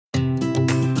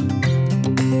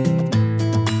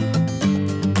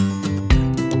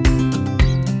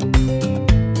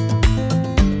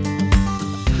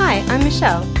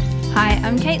Michelle. Hi,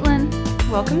 I'm Caitlin.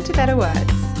 Welcome to Better Words.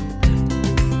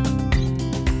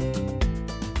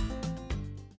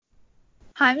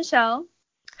 Hi, Michelle.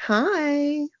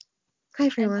 Hi. Hi,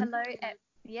 everyone.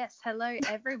 And hello,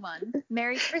 everyone.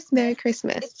 Merry Christmas. Merry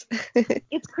Christmas.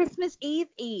 It's Christmas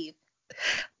Eve.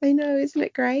 I know, isn't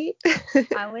it great?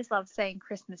 I always love saying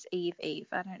Christmas Eve.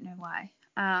 I don't know why,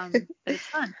 but it's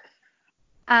fun.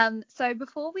 So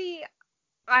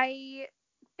I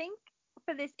think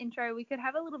for this intro we could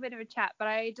have a little bit of a chat, but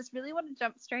I just really want to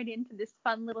jump straight into this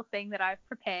fun little thing that I've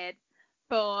prepared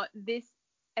for this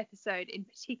episode in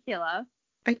particular.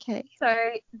 Okay. So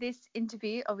this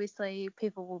interview, obviously,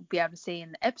 people will be able to see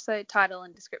in the episode title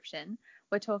and description.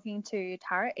 We're talking to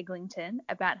Tara Eglinton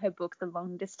about her book, The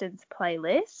Long Distance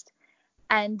Playlist.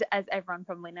 And as everyone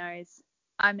probably knows,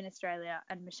 I'm in Australia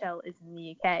and Michelle is in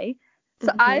the UK.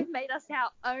 So I've made us our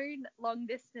own long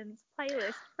distance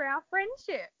playlist for our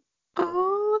friendship.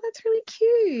 Oh, that's really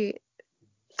cute.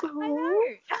 I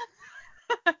know.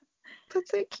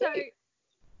 That's so cute.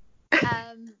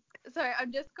 So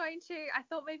I'm just going to, I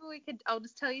thought maybe I'll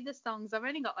just tell you the songs. I've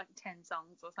only got like 10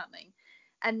 songs or something.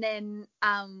 And then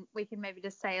we can maybe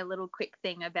just say a little quick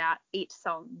thing about each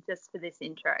song just for this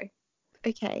intro.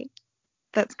 Okay.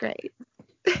 That's great.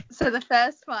 So the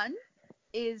first one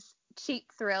is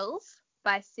Cheap Thrills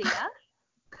by Sia.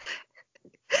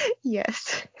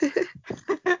 Yes.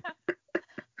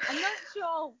 I'm not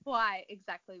sure why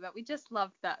exactly, but we just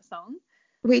loved that song.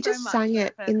 We just sang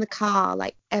it in the car,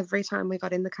 like every time we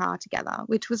got in the car together,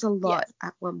 which was a lot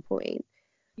at one point.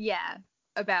 Yeah,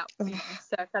 about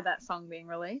circa that song being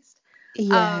released.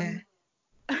 Yeah.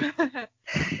 The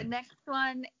next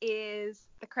one is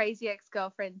the Crazy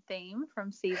Ex-Girlfriend theme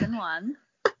from season 1.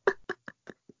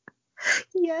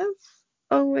 Yes.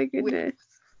 Oh my goodness.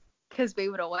 Because we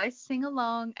would always sing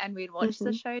along and we'd watch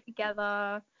the show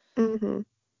together. Mm-hmm.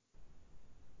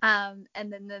 And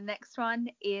then the next one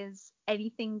is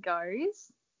Anything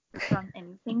Goes from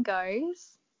Anything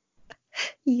Goes.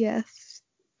 Yes.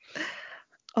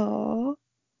 Oh.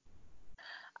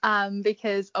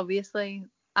 Because obviously,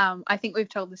 I think we've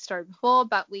told this story before,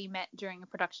 but we met during a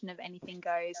production of Anything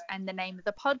Goes, and the name of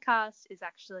the podcast is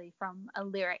actually from a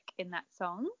lyric in that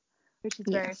song, which is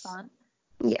very fun.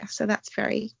 Yeah, so that's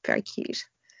very, very cute.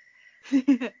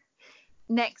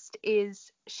 Next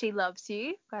is She Loves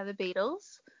You by the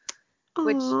Beatles.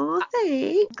 Oh,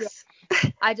 thanks.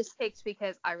 Yeah, I just picked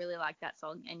because I really like that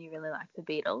song and you really like the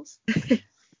Beatles.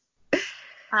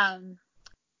 And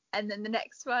then the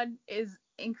next one is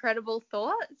Incredible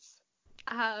Thoughts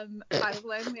by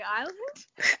Lonely Island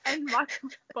and Michael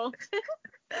Bolton.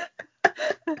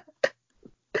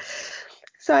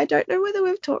 So I don't know whether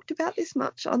we've talked about this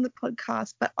much on the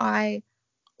podcast, but I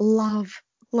love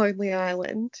Lonely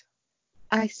Island.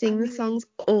 I sing the songs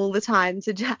all the time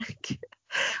to Jack.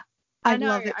 I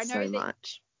love it so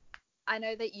much. I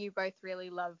know that you both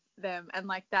really love them, and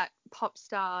like that pop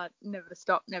star Never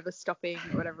Stop, Never Stopping,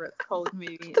 whatever it's called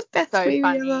movie. The best so movie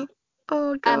funny. Ever.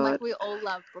 Oh god. And like we all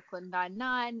love Brooklyn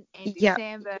Nine-Nine, Andy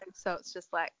Samberg, so it's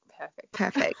just like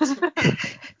perfect.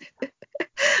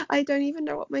 I don't even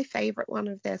know what my favorite one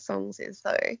of their songs is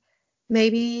though.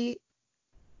 Maybe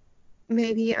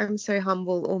I'm So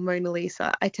Humble or Mona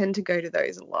Lisa. I tend to go to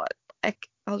those a lot. Like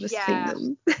I'll just sing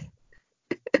them.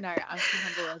 No, I'm So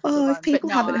Humble. Oh, if people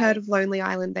haven't heard of Lonely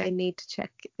Island, they need to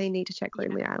check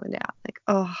Lonely Island out. Like,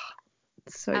 oh,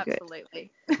 it's so good.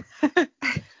 Absolutely.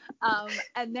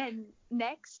 And then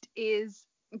next is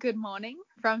Good Morning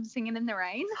from Singing in the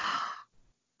Rain.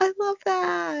 I love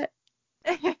that.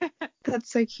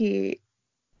 That's so cute.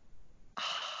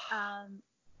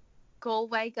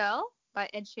 Galway Girl by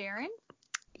Ed Sheeran.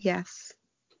 Yes.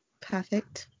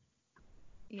 Perfect.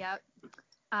 Yep.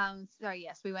 So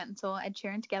yes, we went and saw Ed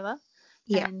Sheeran together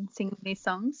and singing these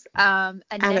songs. And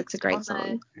it's a great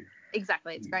song.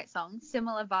 Exactly, it's a great song.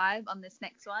 Similar vibe on this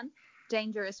next one,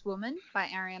 Dangerous Woman by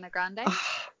Ariana Grande.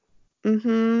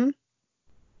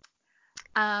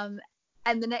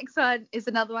 And the next one is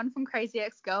another one from Crazy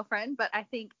Ex-Girlfriend, but I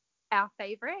think our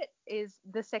favorite is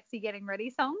the Sexy Getting Ready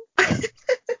song.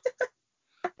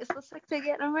 It's the Sexy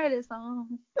Getting Ready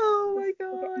song. Oh my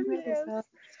god, yes.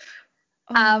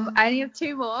 I only have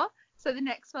 2 more. So the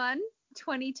next one,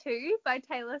 22 by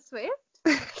Taylor Swift.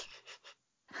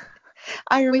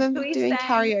 I remember doing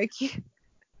karaoke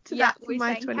to that for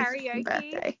my 22nd karaoke.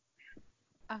 birthday.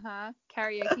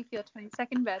 Karaoke for your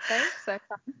 22nd birthday. So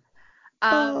fun.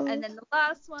 And then the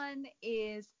last one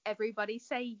is Everybody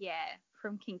Say Yeah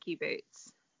from Kinky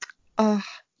Boots. Oh,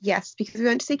 yes, because we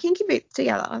went to see Kinky Boots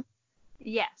together.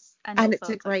 Yes. And it's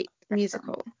a great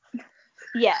musical.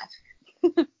 Yeah.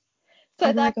 So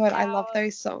oh my god, I love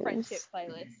those songs. Friendship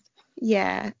playlist.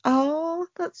 Yeah. Oh,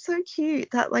 that's so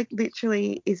cute. That like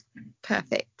literally is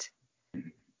perfect.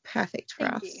 Perfect for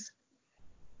Thank us.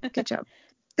 Good job.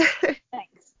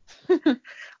 Thanks.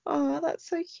 Oh, that's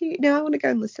so cute. Now I want to go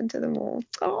and listen to them all.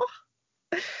 Oh.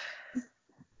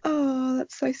 Oh,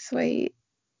 that's so sweet.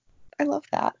 I love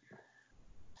that.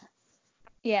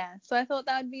 Yeah, so I thought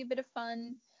that would be a bit of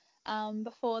fun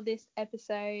before this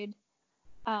episode.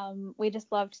 We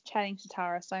just loved chatting to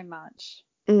Tara so much.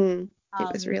 It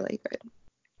was really good.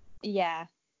 Yeah.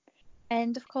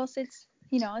 And of course it's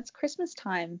Christmas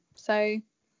time. So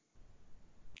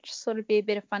just sort of be a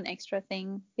bit of fun extra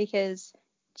thing, because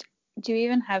do you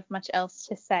even have much else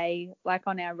to say like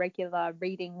on our regular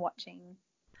reading, watching,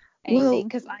 anything?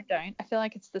 Because I don't. I feel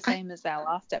like it's the same as our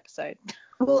last episode.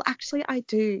 Well, actually, I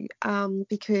do.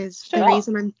 Because Sure.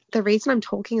 the reason I'm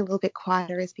talking a little bit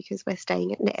quieter is because we're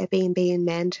staying at an Airbnb in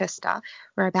Manchester.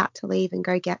 We're about to leave and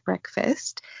go get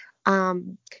breakfast.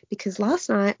 Because last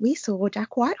night we saw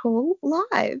Jack Whitehall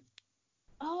live.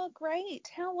 Oh, great!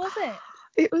 How was it?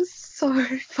 It was so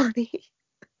funny.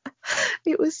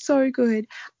 It was so good.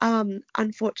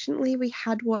 Unfortunately, we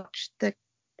had watched the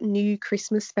new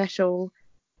Christmas special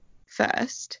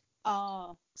first.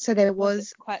 Oh. So there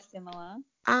was it quite similar?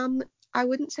 I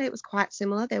wouldn't say it was quite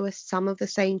similar. There were some of the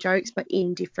same jokes, but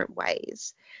in different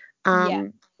ways. Yeah.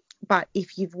 But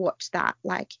if you've watched that,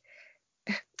 like,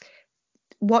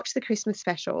 watch the Christmas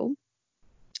special,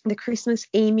 the Christmas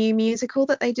Emu musical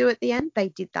that they do at the end, they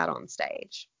did that on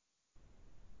stage.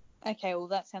 Okay, well,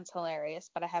 that sounds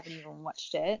hilarious, but I haven't even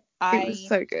watched it. It was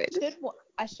so good.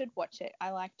 I should watch it.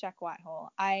 I like Jack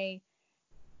Whitehall. I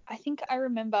think I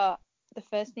remember the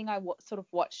first thing I sort of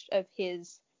watched of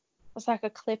his was like a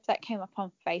clip that came up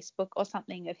on Facebook or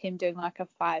something of him doing like a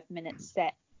 5-minute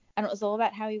set, and it was all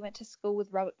about how he went to school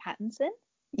with Robert Pattinson.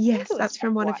 Yes, that's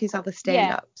from one of his other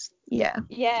stand-ups. Yeah.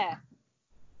 Yeah.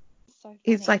 So funny.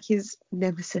 It's like his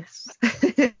nemesis.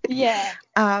 Yeah.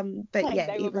 But like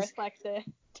yeah, they were both like the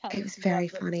it was very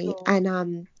funny.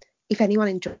 And if anyone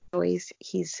enjoys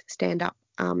his stand-up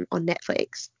on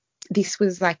Netflix, this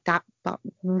was like that, but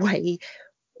way,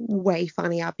 way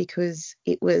funnier, because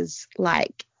it was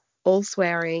like all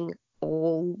swearing,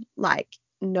 all like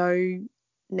no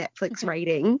Netflix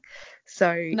rating,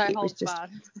 so no it was holds just barred.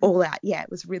 all out. Yeah, it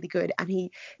was really good. And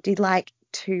he did like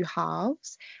 2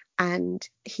 halves, and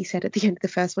he said at the end of the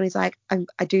first one, he's like,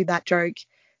 I do that joke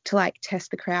to like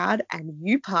test the crowd, and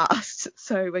you passed,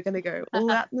 so we're going to go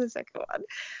all out in the second one.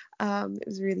 It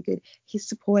was really good. His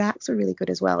support acts were really good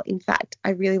as well. In fact,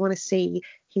 I really want to see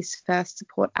his first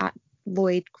support act,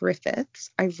 Lloyd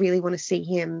Griffiths. I really want to see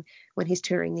him when he's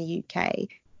touring the UK.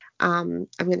 I'm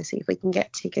going to see if we can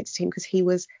get tickets to him, because he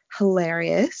was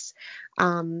hilarious.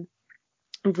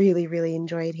 Really, really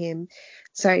enjoyed him.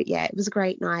 So yeah, it was a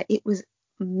great night. It was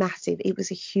massive. It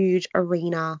was a huge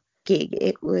arena gig.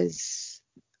 It was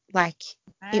like,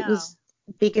 It was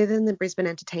bigger than the Brisbane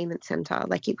Entertainment Centre.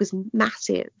 Like, it was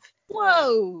massive.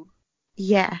 Whoa.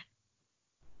 Yeah.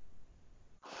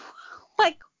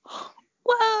 Like,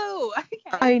 whoa. Okay.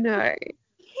 I know.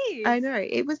 Huge. I know.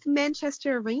 It was the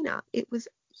Manchester Arena. It was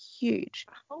huge.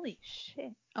 Holy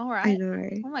shit. All right. I know.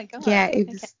 Oh my god. Yeah,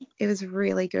 it was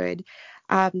really good.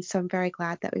 So I'm very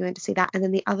glad that we went to see that. And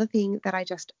then the other thing that I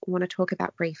just want to talk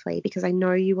about briefly, because I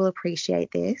know you will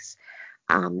appreciate this,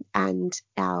 and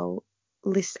our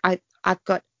list, I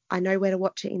know where to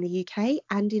watch it in the UK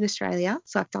and in Australia,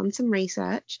 so I've done some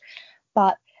research,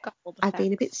 but I've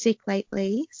been a bit sick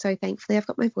lately, so thankfully I've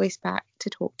got my voice back to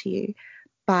talk to you.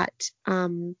 But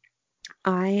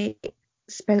I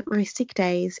spent my sick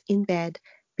days in bed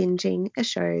binging a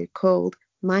show called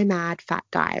My Mad Fat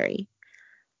Diary,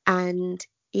 and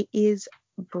it is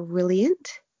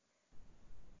brilliant.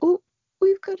 Oh,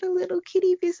 we've got a little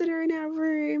kitty visitor in our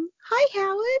room. Hi,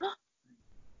 Howard.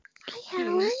 Hi,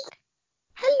 Howard.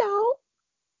 Hello.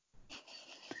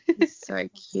 He's so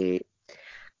cute.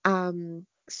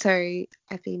 So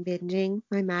I've been binging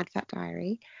My Mad Fat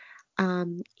Diary.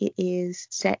 It is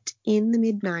set in the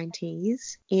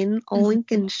mid-90s in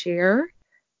Lincolnshire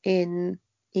in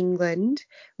England,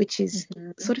 which is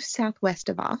sort of southwest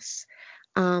of us.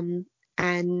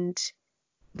 And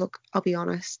look, I'll be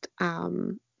honest,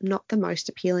 not the most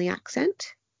appealing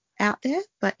accent out there,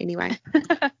 but anyway,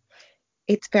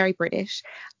 it's very British.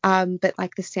 But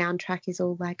like the soundtrack is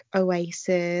all like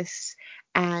Oasis,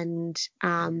 and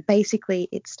basically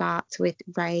it starts with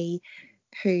Ray,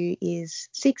 who is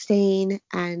 16,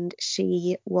 and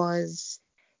she was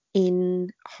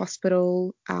in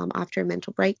hospital after a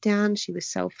mental breakdown. She was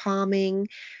self-harming,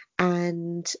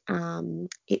 and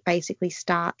it basically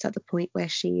starts at the point where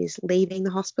she is leaving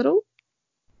the hospital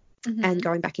and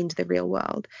going back into the real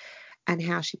world. and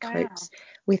how she Wow. copes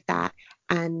with that,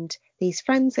 and these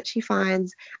friends that she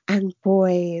finds, and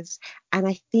boys. And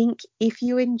I think if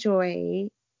you enjoyed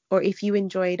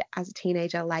as a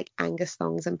teenager, like Angus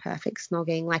Thongs and Perfect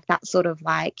Snogging, like that sort of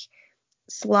like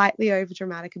slightly over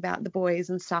dramatic about the boys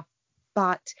and stuff,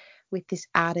 but with this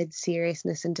added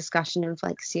seriousness and discussion of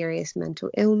like serious mental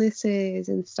illnesses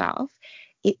and stuff,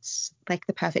 it's like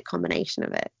the perfect combination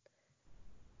of it.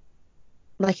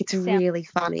 Like it's really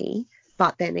funny,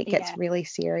 but then it gets really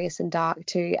serious and dark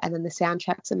too, and then the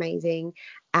soundtrack's amazing,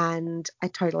 and I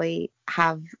totally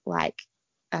have like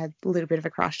a little bit of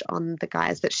a crush on the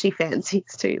guys that she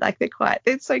fancies too. Like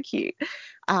they're so cute,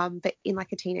 but in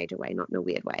like a teenager way, not in a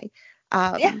weird way.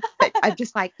 But I'm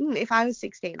just like, if I was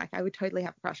 16, like I would totally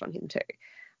have a crush on him too.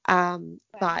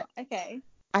 But okay,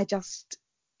 I just,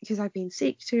 because I've been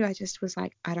sick too, I just was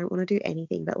like, I don't want to do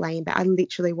anything but lay in bed. I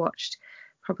literally watched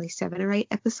probably 7 or 8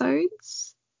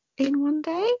 episodes in one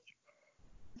day.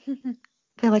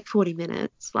 They're like 40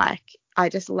 minutes. Like I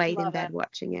just laid in bed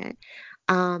watching it.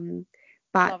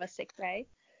 But love a sick day.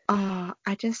 I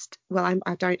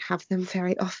don't have them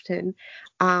very often.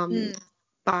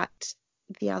 But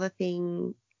the other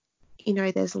thing, you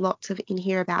know, there's lots of in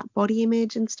here about body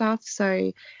image and stuff.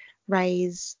 So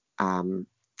Ray's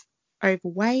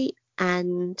overweight,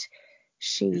 and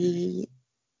she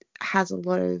has a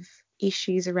lot of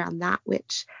issues around that,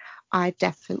 which I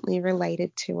definitely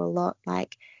related to a lot.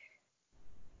 Like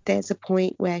there's a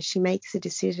point where she makes a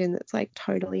decision that's like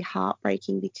totally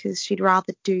heartbreaking, because she'd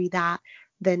rather do that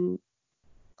than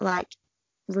like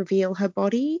reveal her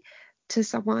body to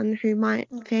someone who might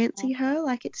fancy her.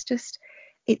 Like it's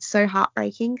so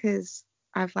heartbreaking, because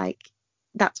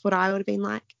that's what I would have been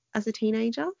like as a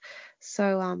teenager.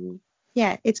 So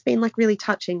yeah, it's been like really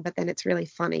touching, but then it's really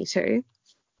funny too.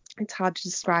 It's hard to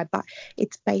describe, but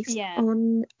it's based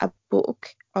on a book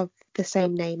of the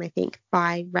same name, I think,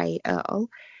 by Ray Earl,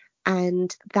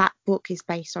 and that book is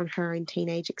based on her own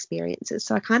teenage experiences.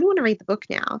 So I kind of want to read the book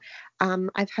now.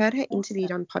 I've heard her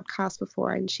interviewed on podcasts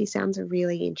before, and she sounds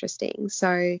really interesting.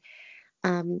 So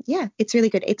yeah, it's really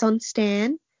good. It's on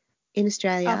Stan in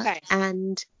Australia,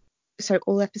 and so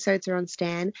all episodes are on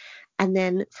Stan, and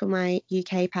then for my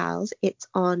UK pals, it's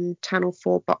on Channel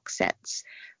 4 box sets.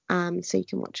 So you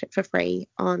can watch it for free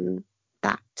on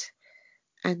that,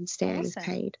 and Stan is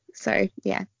paid. So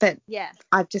yeah, but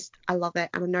I love it,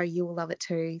 and I know you will love it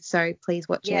too. So please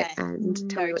watch it and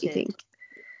tell me what you think.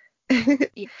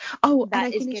 Oh, that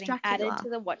and I is finished getting Dracula. added to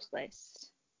the watch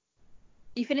list.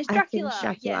 You finished Dracula? I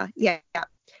finished Dracula. Yeah.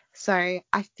 So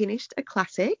I finished a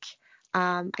classic.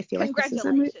 I feel like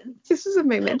this is a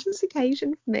momentous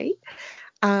occasion for me.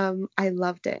 I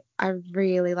loved it. I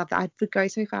really loved it. I would go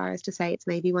so far as to say it's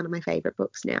maybe one of my favorite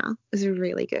books now. It was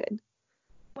really good.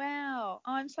 Wow.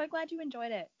 Oh, I'm so glad you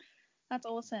enjoyed it. That's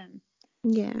awesome.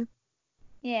 Yeah.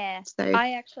 Yeah. So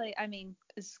I mean,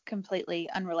 it's completely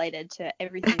unrelated to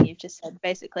everything you've just said,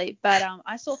 basically. But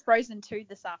I saw Frozen 2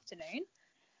 this afternoon.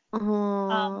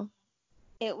 Oh.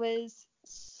 It was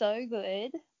so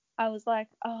good. I was like,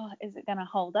 oh, is it going to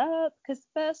hold up? Because the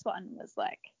first one was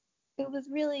like, it was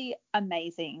really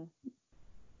amazing,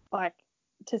 like,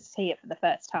 to see it for the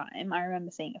first time. I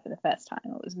remember seeing it for the first time.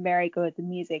 It was very good. The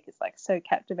music is, like, so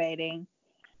captivating.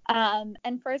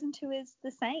 And Frozen 2 is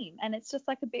the same. And it's just,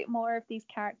 like, a bit more of these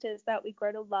characters that we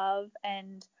grow to love.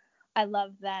 And I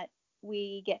love that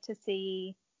we get to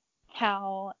see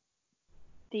how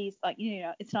these, like, you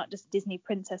know, it's not just Disney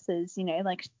princesses, you know,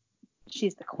 like,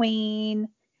 she's the queen.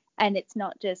 And it's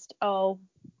not just, oh,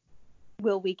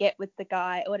 will we get with the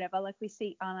guy or whatever. Like, we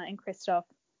see Anna and Kristoff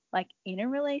like in a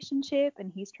relationship,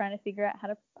 and he's trying to figure out how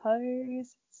to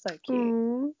propose. So cute.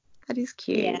 Aww, that is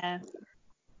cute. Yeah.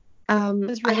 It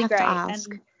was really great. To ask,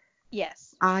 and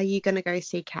yes, are you gonna go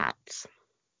see Cats?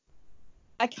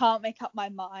 I can't make up my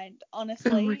mind,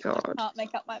 honestly. Oh my god. I can't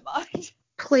make up my mind.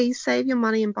 Please save your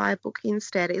money and buy a book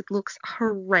instead. It looks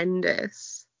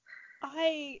horrendous.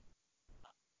 I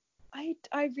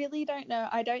really don't know.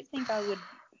 I don't think I would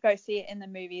go see it in the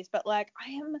movies, but like,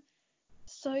 I am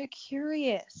so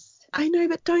curious. I know,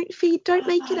 but don't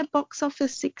make it a box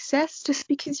office success just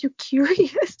because you're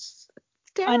curious. It's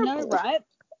terrible. I know, right?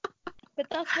 But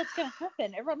that's what's going to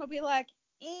happen. Everyone will be like,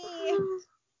 eh.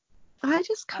 I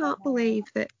just can't believe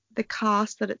that the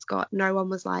cast that it's got, no one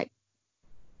was like,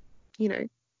 you know,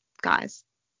 guys,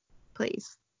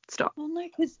 please stop. Well, no,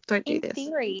 because don't do this. In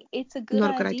theory, it's a good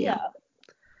idea.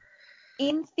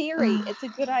 In theory, it's a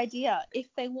good idea. If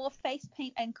they wore face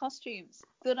paint and costumes,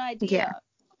 good idea.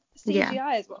 Yeah.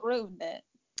 CGI is what ruined it.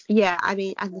 Yeah, I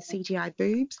mean, and the CGI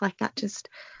boobs, like that just,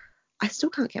 I still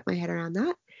can't get my head around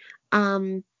that.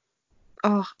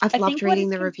 I've loved reading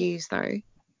the reviews though.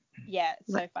 Yeah,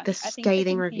 it's so funny. The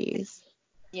scathing reviews.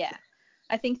 Yeah.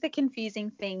 I think the confusing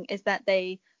thing is that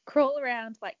they crawl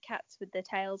around like cats with their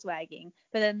tails wagging,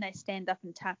 but then they stand up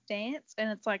and tap dance,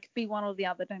 and it's like, be one or the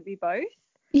other, don't be both.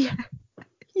 Yeah.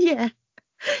 Yeah.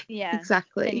 Yeah.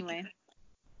 Exactly. Anyway.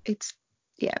 It's,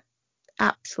 yeah,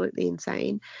 absolutely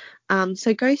insane.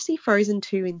 So go see Frozen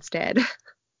 2 instead.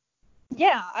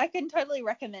 Yeah, I can totally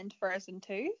recommend Frozen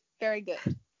 2. Very good.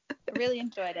 I really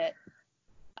enjoyed it.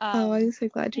 I'm so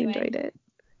glad you enjoyed it.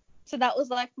 So that was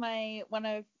like my one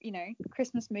of,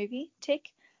 Christmas movie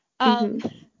tick.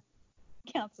 Mhm.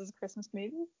 Counts as a Christmas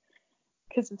movie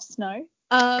because of snow.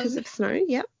 Because of snow,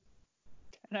 yep.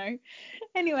 I don't know.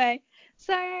 Anyway,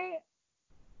 so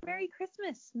Merry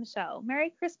Christmas, Michelle. Merry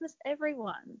Christmas,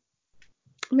 everyone.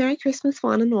 Merry Christmas,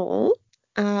 one and all.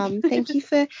 Thank you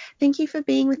for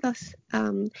being with us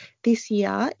this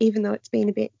year, even though it's been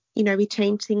a bit, we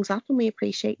changed things up, and we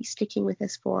appreciate you sticking with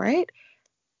us for it.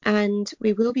 And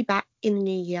we will be back in the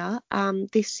new year.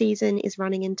 This season is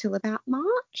running until about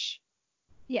March.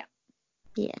 Yeah.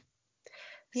 Yeah.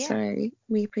 So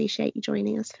we appreciate you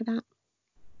joining us for that.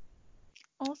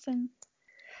 Awesome.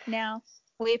 Now,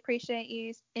 we appreciate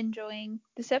you enjoying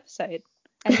this episode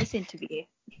and this interview.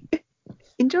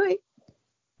 Enjoy.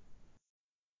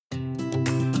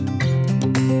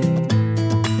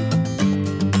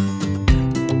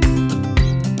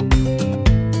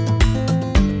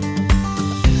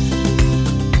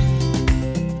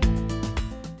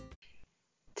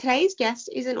 Today's guest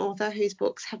is an author whose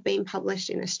books have been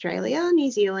published in Australia, New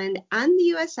Zealand, and the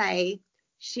USA.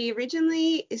 She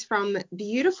originally is from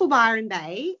beautiful Byron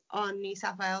Bay on New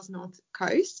South Wales North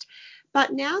Coast,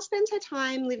 but now spends her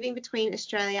time living between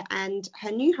Australia and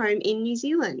her new home in New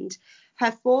Zealand.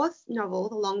 Her fourth novel,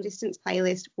 The Long Distance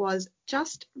Playlist, was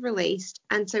just released,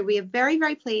 and so we are very,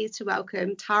 very pleased to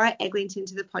welcome Tara Eglinton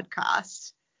to the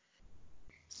podcast.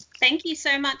 Thank you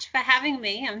so much for having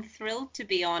me. I'm thrilled to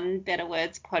be on Better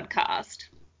Words podcast.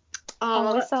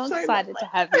 Oh, we're so excited to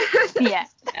have you. Yeah.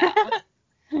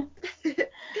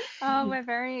 Oh, we're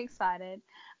very excited.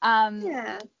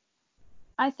 Yeah.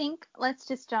 I think let's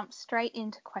just jump straight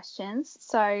into questions.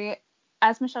 So,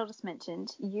 as Michelle just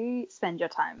mentioned, you spend your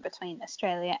time between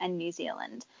Australia and New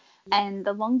Zealand, and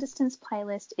the Long Distance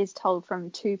Playlist is told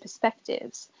from two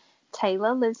perspectives.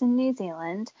 Taylor lives in New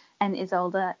Zealand and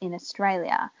Isolde in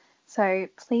Australia. So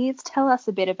please tell us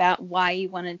a bit about why you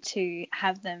wanted to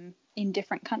have them in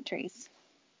different countries.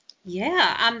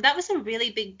 Yeah, that was a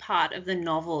really big part of the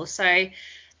novel. So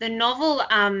the novel,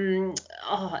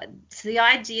 so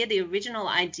the original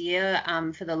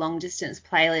idea for the Long Distance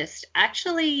Playlist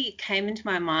actually came into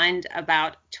my mind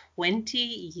about 20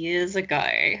 years ago.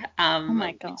 Oh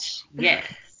my gosh. Yes.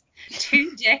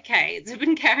 2 decades. I've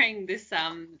been carrying this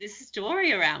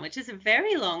story around, which is a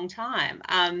very long time.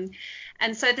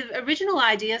 And so the original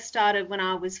idea started when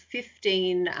I was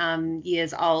 15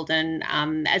 years old, and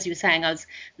as you were saying, I was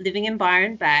living in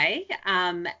Byron Bay,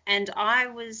 and I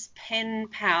was pen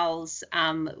pals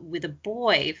with a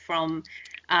boy from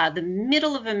the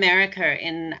middle of America,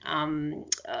 in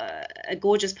a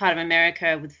gorgeous part of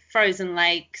America with frozen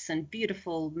lakes and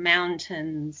beautiful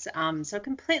mountains, so a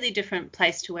completely different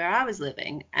place to where I was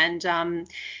living. And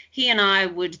he and I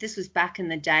this was back in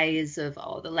the days of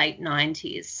the late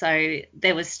 90s, so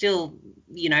there was still,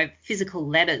 physical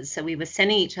letters. So we were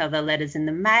sending each other letters in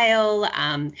the mail,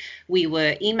 we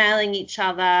were emailing each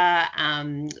other,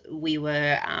 we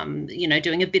were,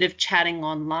 doing a bit of chatting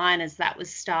online as that was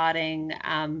starting.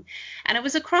 And it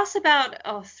was across about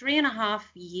 3.5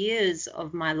 years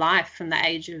of my life, from the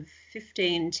age of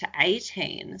 15 to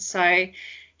 18. So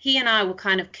he and I were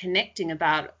kind of connecting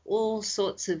about all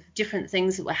sorts of different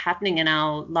things that were happening in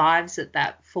our lives at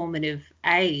that formative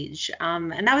age.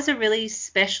 And that was a really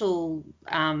special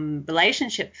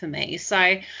relationship for me. So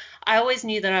I always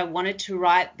knew that I wanted to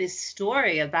write this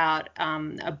story about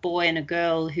a boy and a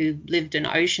girl who lived an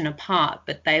ocean apart,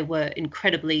 but they were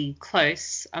incredibly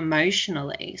close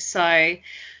emotionally. So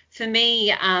for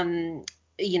me,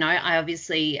 I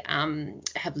obviously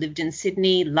have lived in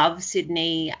Sydney, love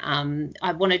Sydney.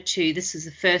 I wanted to, this was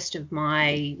the first of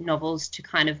my novels to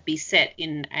kind of be set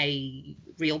in a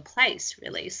real place,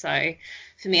 really. So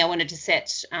for me, I wanted to set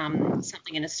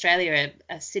something in Australia,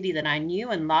 a city that I knew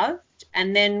and loved.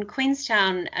 And then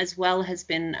Queenstown as well has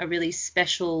been a really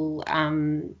special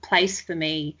place for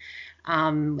me.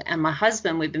 And my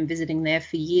husband, we've been visiting there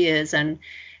for years. And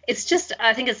it's just,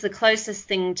 I think it's the closest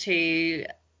thing to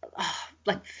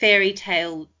like fairy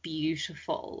tale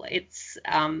beautiful. It's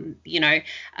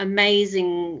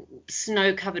amazing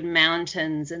snow-covered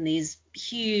mountains and these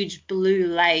huge blue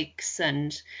lakes,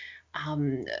 and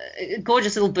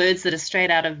gorgeous little birds that are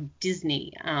straight out of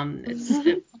Disney.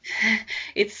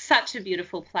 It's such a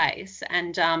beautiful place.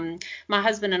 And my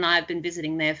husband and I have been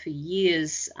visiting there for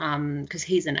years because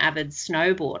he's an avid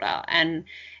snowboarder. And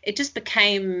it just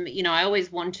became, I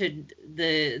always wanted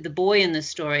the boy in the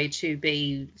story to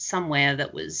be somewhere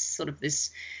that was sort of this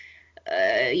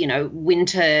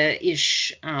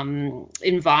winter-ish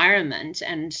environment,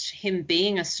 and him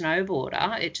being a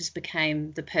snowboarder, it just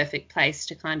became the perfect place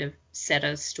to kind of set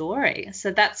a story.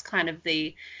 So that's kind of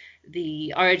the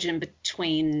origin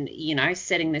between,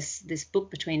 setting this book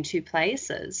between two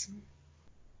places.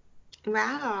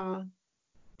 Wow,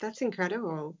 that's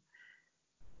incredible.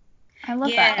 I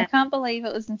love that. I can't believe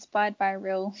it was inspired by a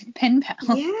real pen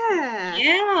pal.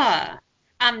 Yeah.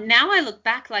 Now I look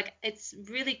back, like, it's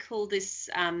really cool.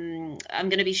 I'm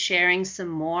going to be sharing some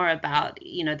more about,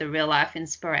 the real life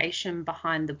inspiration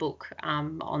behind the book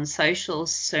on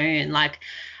socials soon. Like,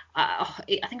 I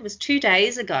think it was 2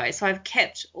 days ago. So I've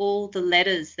kept all the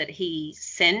letters that he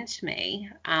sent me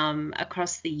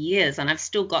across the years, and I've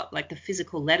still got like the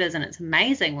physical letters, and it's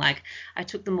amazing. Like, I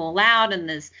took them all out, and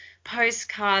there's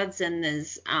postcards, and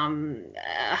there's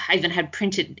I even had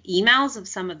printed emails of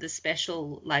some of the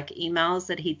special like emails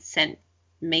that he'd sent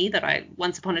me that I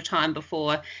once upon a time,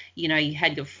 before you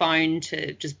had your phone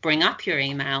to just bring up your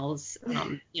emails,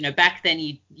 back then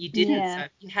you didn't. So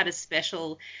you had a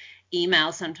special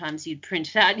email, sometimes you'd print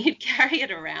it out and you'd carry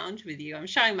it around with you. I'm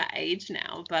showing my age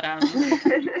now, but and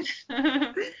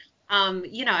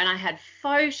I had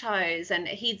photos, and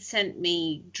he'd sent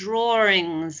me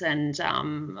drawings, and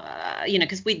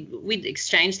because we'd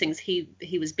exchange things.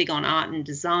 He was big on art and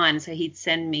design, so he'd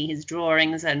send me his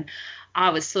drawings, and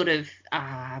I was sort of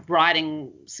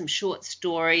writing some short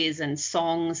stories and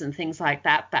songs and things like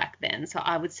that back then, so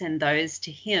I would send those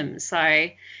to him. So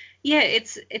yeah,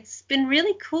 it's been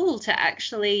really cool to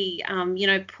actually,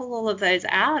 pull all of those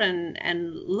out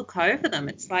and look over them.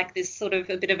 It's like this sort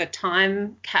of a bit of a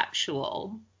time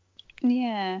capsule.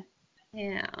 Yeah.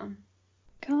 Yeah.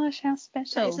 Gosh, how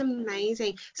special. That's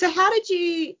amazing. So how did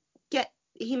you get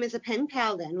him as a pen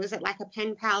pal then? Was it like a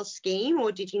pen pal scheme,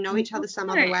 or did you know each other some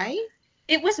other way?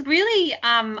 It was really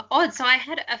odd. So I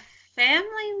had a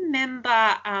family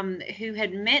member who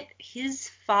had met his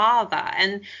father,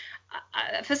 and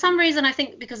for some reason, I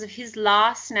think because of his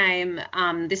last name,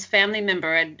 this family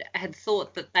member had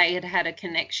thought that they had had a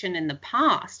connection in the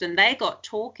past, and they got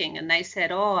talking, and they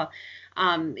said, I've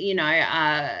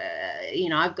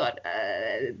got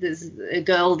there's a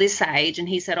girl this age, and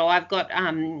he said, I've got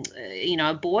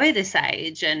a boy this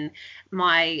age, and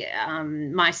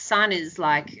my son is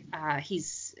like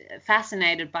he's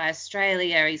fascinated by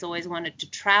Australia. He's always wanted to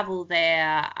travel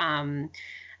there.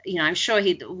 I'm sure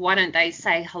why don't they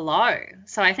say hello?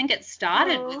 So I think it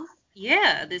started with,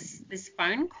 this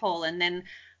phone call, and then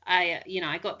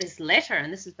I got this letter,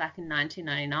 and this was back in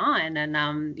 1999, and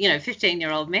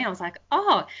 15-year-old me, I was like,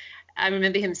 I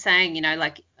remember him saying,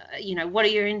 what are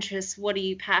your interests? What are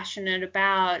you passionate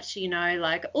about?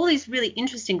 Like all these really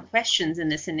interesting questions in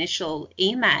this initial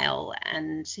email,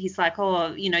 and he's like,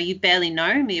 you barely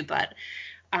know me, but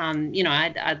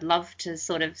I'd love to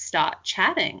sort of start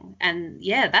chatting. And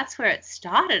yeah, that's where it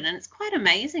started. And it's quite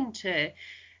amazing to,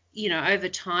 over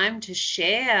time to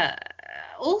share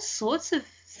all sorts of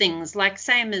things, like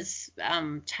same as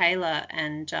Taylor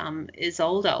and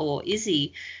Isolde or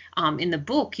Izzy in the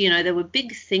book. There were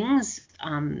big things,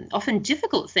 often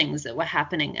difficult things that were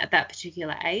happening at that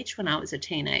particular age when I was a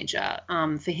teenager,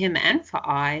 for him and for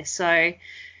I. So,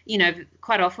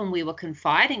 quite often we were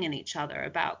confiding in each other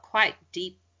about quite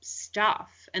deep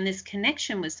stuff, and this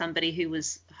connection with somebody who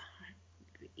was,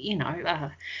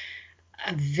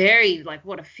 a very, like,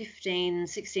 what, a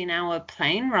 16 hour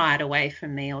plane ride away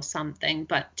from me or something,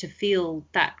 but to feel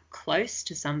that close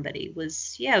to somebody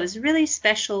was, it was a really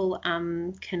special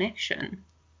connection.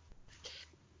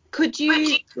 Could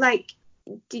you,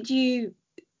 did you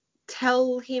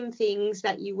tell him things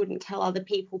that you wouldn't tell other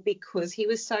people because he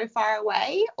was so far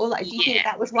away? Or do you think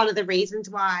that was one of the reasons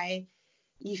why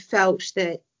you felt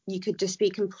that you could just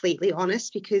be completely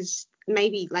honest, because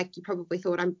maybe you probably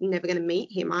thought, I'm never going to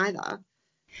meet him either?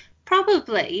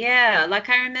 Probably, yeah.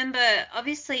 I remember,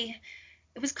 obviously,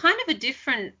 it was kind of a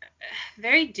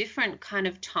very different kind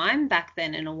of time back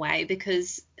then in a way,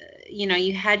 because,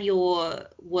 you had your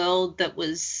world that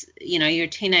was, you're a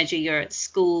teenager, you're at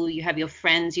school, you have your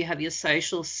friends, you have your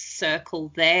social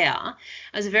circle there.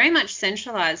 It was very much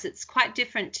centralized. It's quite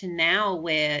different to now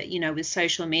where, with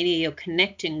social media, you're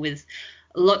connecting with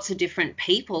lots of different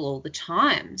people all the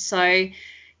time. So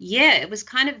yeah, it was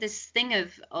kind of this thing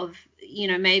of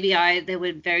maybe there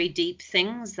were very deep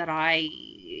things that I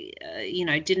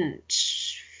didn't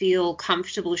feel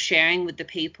comfortable sharing with the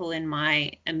people in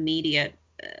my immediate,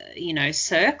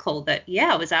 circle, that,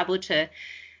 I was able to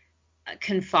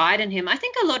confide in him. I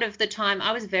think a lot of the time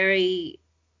I was very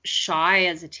shy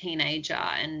as a teenager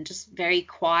and just very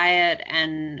quiet,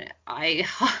 and I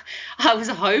was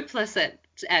hopeless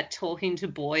at talking to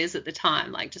boys at the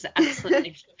time, like just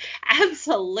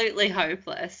absolutely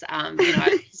hopeless. I'd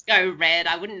just go red.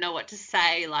 I wouldn't know what to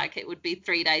say. Like, it would be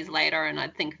 3 days later and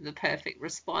I'd think of the perfect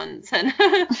response. And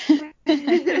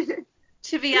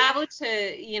to be able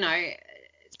to,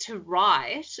 to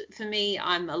write, for me,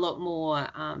 I'm a lot more,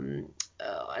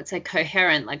 I'd say,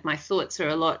 coherent. Like, my thoughts are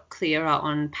a lot clearer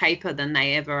on paper than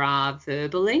they ever are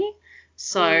verbally.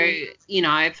 So,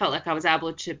 I felt like I was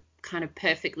able to kind of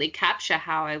perfectly capture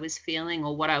how I was feeling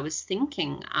or what I was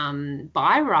thinking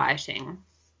by writing.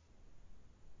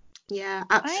 Yeah,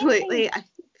 absolutely. I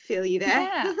feel you there.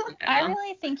 Yeah, I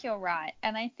really think you're right.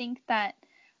 And I think that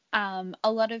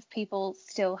a lot of people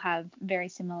still have very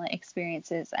similar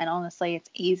experiences, and honestly,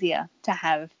 it's easier to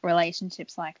have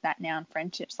relationships like that now and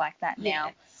friendships like that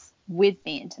now with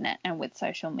the internet and with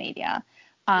social media.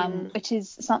 Which is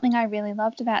something I really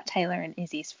loved about Taylor and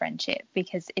Izzy's friendship,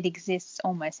 because it exists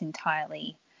almost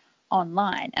entirely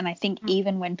online. And I think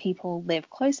even when people live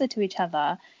closer to each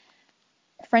other,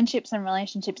 friendships and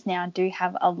relationships now do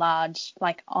have a large,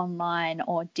 like, online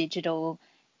or digital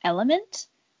element.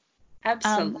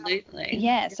 Absolutely.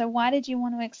 So why did you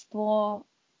want to explore,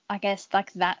 I guess,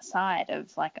 like, that side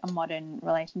of, like, a modern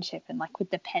relationship, and, like,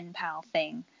 with the pen pal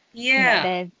thing? Yeah.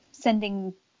 They're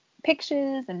sending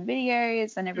pictures and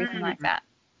videos and everything like that.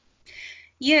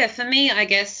 Yeah, for me, I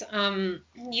guess,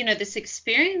 this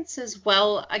experience as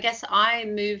well, I guess I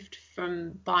moved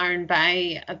from Byron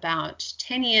Bay about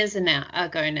 10 years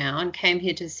ago now, and came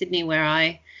here to Sydney, where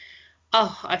I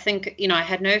think, I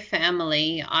had no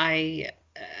family. I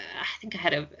think I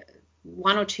had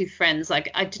one or two friends.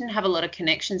 Like, I didn't have a lot of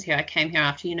connections here. I came here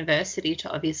after university to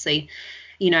obviously,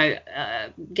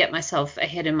 get myself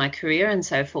ahead in my career and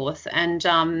so forth. And,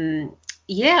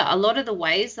 a lot of the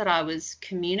ways that I was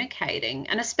communicating,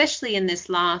 and especially in this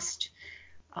last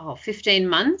 15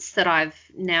 months that I've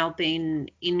now been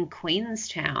in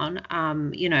Queenstown,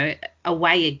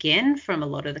 away again from a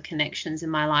lot of the connections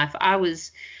in my life, I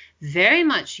was very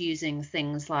much using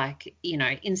things like,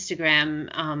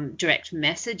 Instagram direct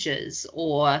messages,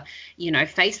 or,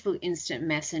 Facebook instant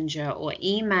messenger, or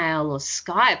email, or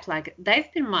Skype. Like,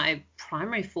 they've been my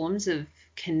primary forms of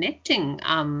connecting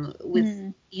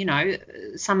with,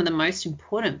 some of the most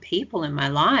important people in my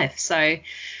life. So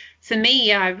for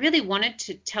me, I really wanted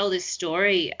to tell this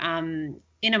story in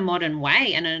a modern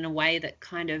way, and in a way that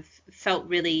kind of felt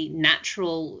really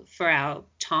natural for our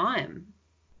time.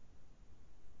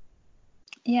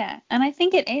 Yeah, and I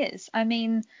think it is. I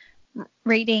mean,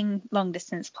 reading Long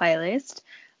Distance Playlist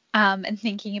and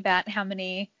thinking about how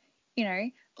many,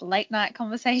 late night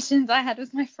conversations I had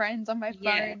with my friends on my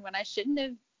phone when I shouldn't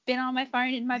have been on my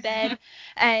phone in my bed.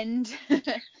 and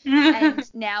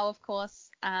and now, of course,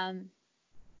 everyone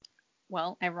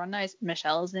knows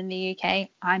Michelle's in the UK.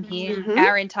 I'm here. Mm-hmm.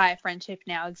 Our entire friendship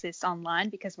now exists online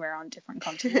because we're on different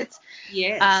continents.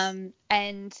 Yes.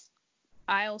 And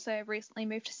I also recently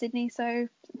moved to Sydney, so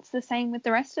it's the same with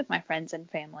the rest of my friends and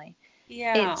family.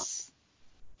 Yeah.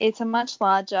 It's a much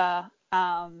larger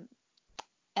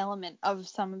element of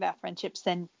some of our friendships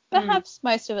than perhaps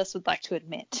most of us would like to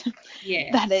admit.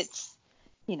 Yes. That it's,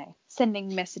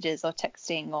 sending messages or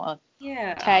texting or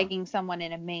tagging someone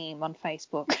in a meme on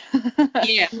Facebook.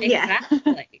 Yeah, exactly.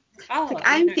 Like,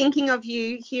 I'm thinking of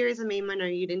you. Here is a meme I know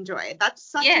you'd enjoy. That's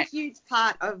such a huge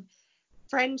part of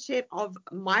friendship, of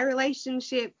my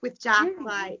relationship with Jack.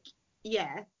 Like,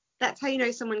 that's how you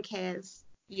know someone cares.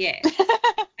 Yeah.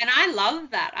 And I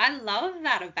love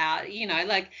that about,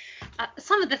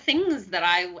 some of the things that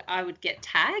I would get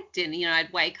tagged in.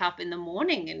 I'd wake up in the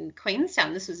morning in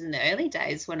Queenstown. This was in the early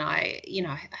days when I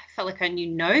felt like I knew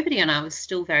nobody, and I was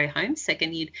still very homesick,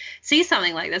 and you'd see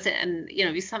something like this and,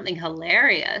 be something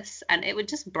hilarious, and it would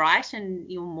just brighten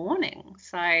your morning.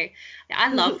 So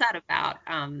I love that about,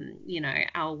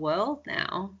 our world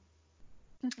now.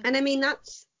 And I mean,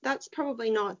 that's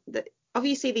probably not the,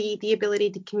 obviously the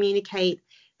ability to communicate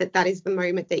that is the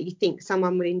moment that you think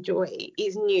someone would enjoy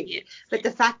is new. Yeah. But the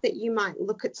fact that you might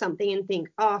look at something and think,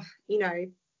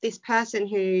 this person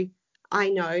who I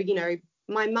know,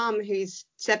 my mum who's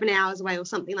 7 hours away or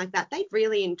something like that, they'd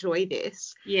really enjoy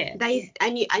this. Yeah.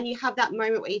 And you have that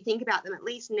moment where you think about them. At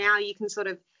least now you can sort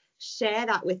of share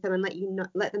that with them and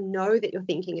let them know that you're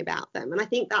thinking about them. And I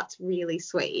think that's really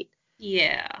sweet.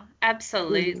 Yeah,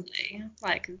 absolutely.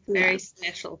 Like, very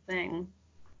special thing.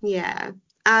 Yeah.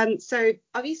 So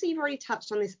obviously you've already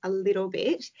touched on this a little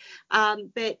bit,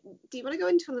 but do you want to go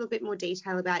into a little bit more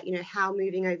detail about, how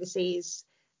moving overseas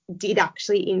did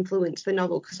actually influence the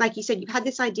novel? Because like you said, you've had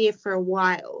this idea for a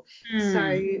while.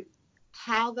 So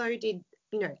how though did,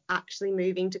 actually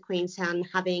moving to Queenstown,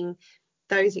 having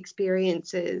those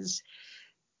experiences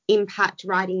impact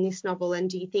writing this novel, and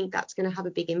do you think that's going to have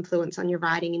a big influence on your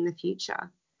writing in the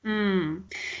future?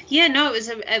 Yeah, no,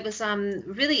 it was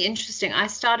really interesting. I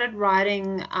started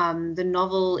writing the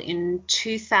novel in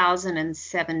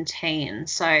 2017.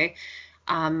 So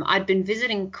I'd been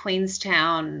visiting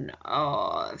Queenstown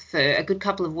for a good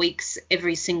couple of weeks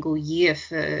every single year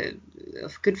for a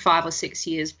good 5 or 6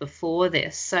 years before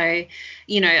this. So,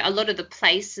 a lot of the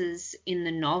places in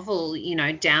the novel,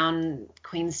 down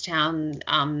Queenstown,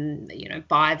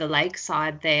 by the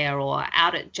lakeside there, or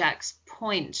out at Jack's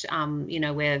Point,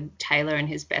 where Taylor and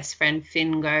his best friend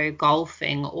Finn go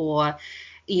golfing, or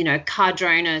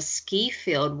Cardrona ski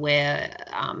field where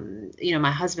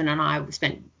my husband and I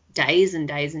spent days and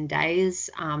days and days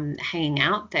hanging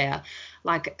out there.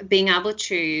 Like being able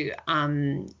to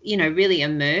really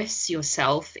immerse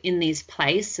yourself in these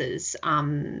places,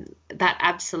 that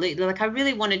absolutely, like I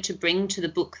really wanted to bring to the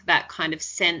book that kind of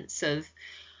sense of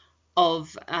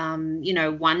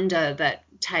wonder that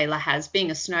Taylor has being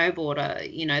a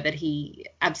snowboarder, that he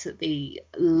absolutely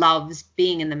loves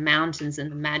being in the mountains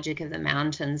and the magic of the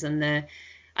mountains, and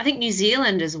I think New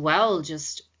Zealand as well,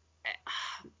 just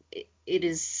it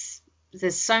is,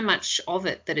 there's so much of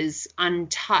it that is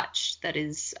untouched, that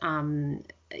is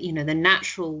the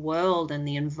natural world and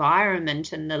the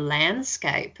environment and the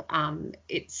landscape.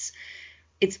 It's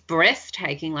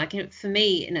breathtaking. Like for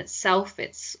me in itself,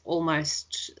 it's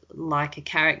almost like a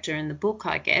character in the book,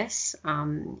 I guess.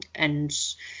 And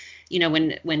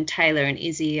when Taylor and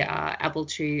Izzy are able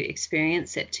to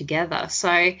experience it together.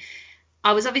 So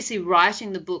I was obviously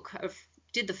writing the book,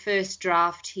 did the first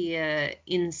draft here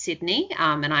in Sydney,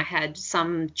 and I had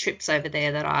some trips over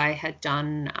there that I had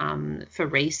done for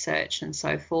research and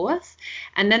so forth.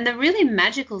 And then the really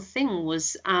magical thing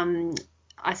was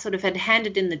I sort of had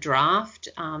handed in the draft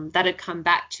that had come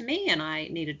back to me, and I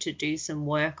needed to do some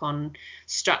work on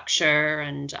structure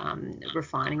and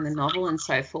refining the novel and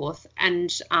so forth.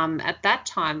 And at that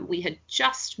time, we had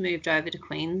just moved over to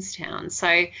Queenstown.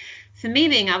 So for me,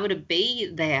 being able to be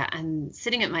there and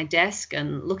sitting at my desk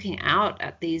and looking out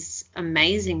at these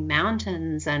amazing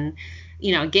mountains and,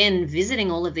 again,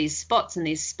 visiting all of these spots, and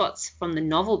these spots from the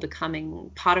novel becoming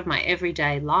part of my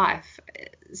everyday life,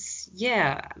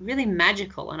 really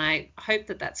magical. And I hope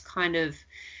that that's kind of,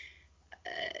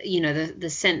 the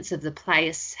sense of the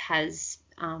place has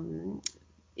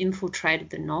infiltrated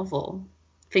the novel.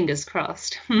 Fingers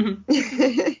crossed.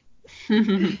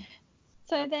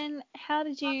 So then how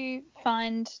did you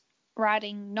find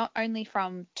writing not only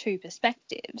from two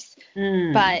perspectives,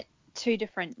 but two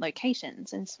different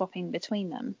locations and swapping between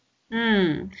them?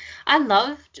 I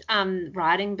loved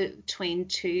writing between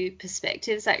two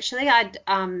perspectives, actually. I'd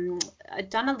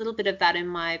done a little bit of that in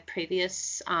my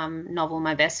previous novel,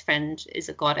 My Best Friend is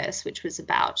a Goddess, which was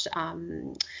about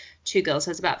two girls. So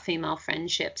it was about female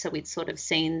friendship. So we'd sort of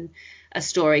seen a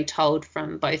story told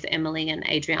from both Emily and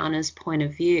Adriana's point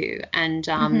of view.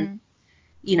 And,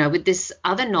 with this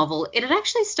other novel, it had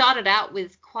actually started out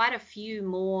with quite a few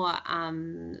more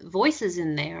voices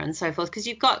in there and so forth, because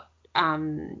you've got,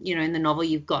 in the novel,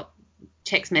 you've got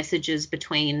text messages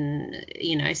between,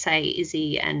 say,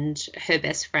 Izzy and her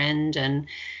best friend, and,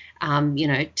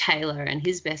 Taylor and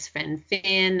his best friend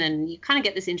Finn, and you kind of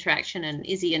get this interaction, and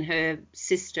Izzy and her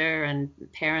sister and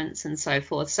parents and so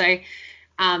forth. So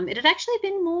it had actually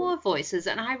been more voices,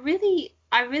 and I really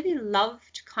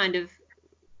loved kind of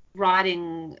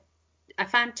writing. I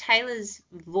found Taylor's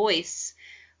voice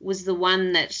was the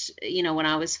one that, when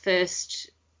I was first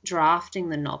drafting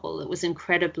the novel, it was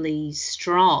incredibly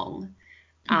strong.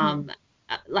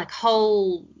 Like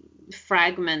whole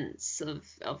fragments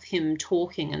of him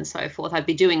talking and so forth. I'd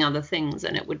be doing other things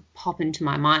and it would pop into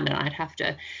my mind, and I'd have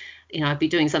to, I'd be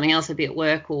doing something else, I'd be at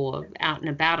work or out and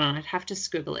about, and I'd have to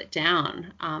scribble it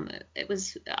down.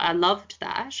 I loved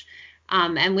that.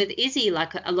 And with Izzy,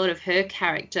 like a lot of her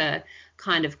character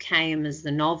kind of came as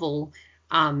the novel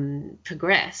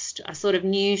progressed. I sort of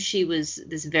knew she was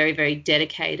this very, very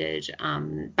dedicated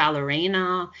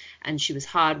ballerina, and she was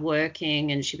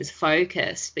hardworking and she was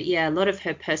focused. But yeah, a lot of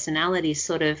her personality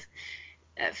sort of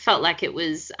felt like it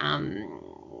was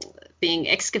being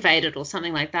excavated or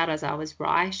something like that as I was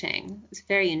writing. It was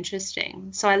very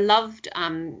interesting. So I loved,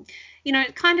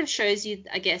 it kind of shows you,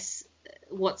 I guess,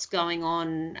 what's going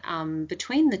on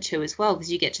between the two as well,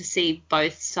 because you get to see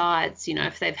both sides,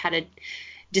 if they've had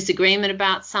disagreement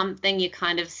about something, you're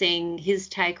kind of seeing his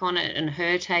take on it and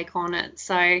her take on it.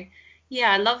 So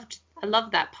yeah, I loved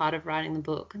that part of writing the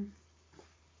book.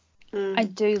 I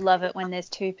do love it when there's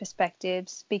two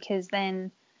perspectives, because then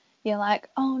you're like,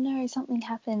 oh no, something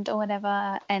happened or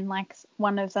whatever, and like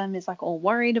one of them is like all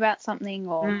worried about something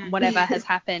or whatever has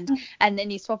happened, and then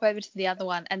you swap over to the other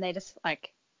one and they just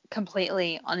like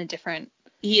completely on a different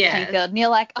playing field, and you're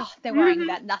like, oh, they're worrying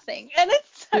about nothing, and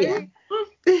it's so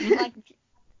like,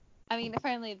 I mean, if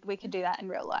only we could do that in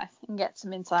real life and get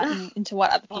some insight into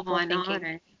what other people are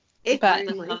thinking. I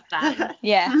love that.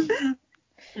 Yeah.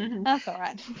 That's all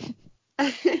right.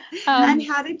 And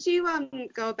how did you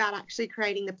go about actually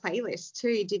creating the playlist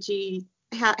too?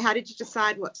 How did you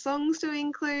decide what songs to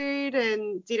include,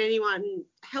 and did anyone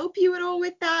help you at all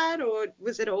with that, or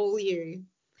was it all you?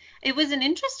 It was an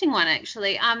interesting one,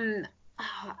 actually. I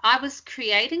was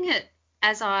creating it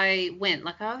as I went.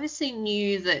 Like, I obviously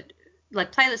knew that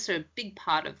like playlists are a big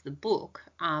part of the book,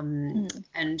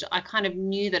 and I kind of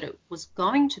knew that it was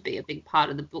going to be a big part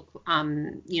of the book,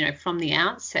 you know, from the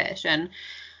outset. And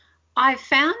I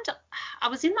found I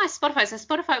was in my Spotify, so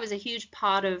Spotify was a huge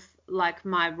part of like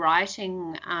my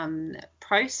writing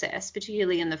process,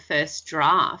 particularly in the first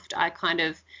draft.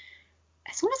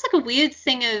 It's almost like a weird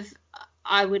thing of,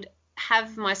 I would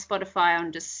have my Spotify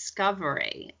on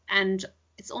Discovery, and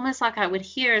it's almost like I would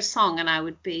hear a song and I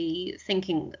would be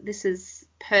thinking, this is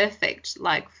perfect,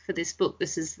 like for this book,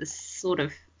 this is the sort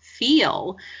of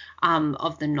feel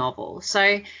of the novel.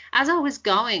 So as I was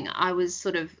going, I was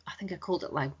sort of, I think I called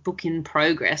it like book in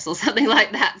progress or something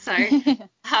like that. So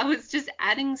I was just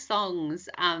adding songs,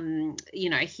 you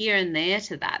know, here and there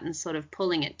to that and sort of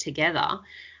pulling it together.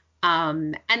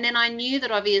 And then I knew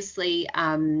that obviously,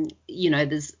 you know,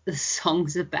 there's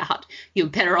songs about you're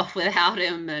better off without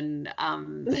him, and,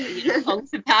 you know, songs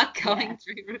about going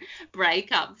through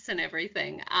breakups and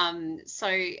everything. So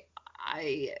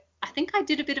I think I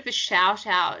did a bit of a shout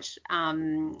out.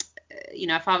 You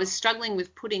know, if I was struggling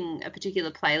with putting a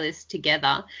particular playlist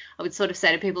together, I would sort of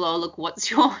say to people, oh, look, what's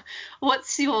your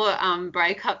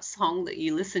breakup song that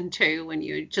you listen to when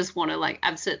you just want to like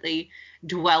absolutely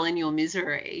dwell in your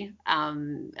misery?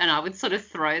 And I would sort of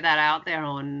throw that out there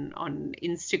on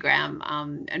Instagram,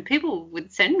 and people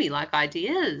would send me like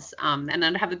ideas, and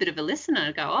I'd have a bit of a listen and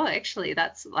I'd go, oh, actually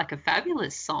that's like a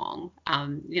fabulous song.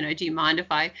 You know, do you mind if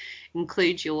I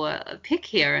include your pick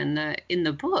here in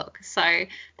the book? So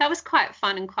that was quite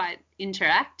fun and quite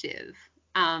interactive.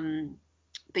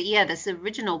 But yeah, this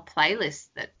original playlist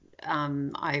that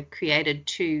I created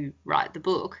to write the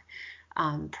book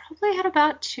probably had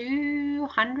about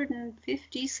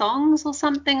 250 songs or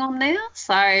something on there.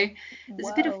 So there's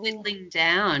a bit of whittling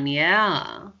down.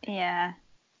 Yeah.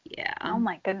 Oh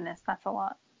my goodness, that's a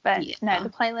lot. But no, the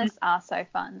playlists are so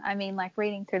fun. I mean, like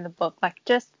reading through the book, like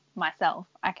just myself,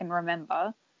 I can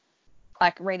remember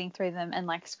like reading through them and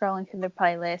like scrolling through the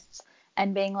playlists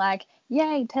and being like,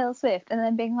 yay, Taylor Swift, and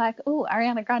then being like, oh,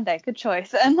 Ariana Grande, good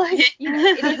choice. And like, you know,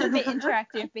 it is a bit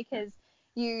interactive because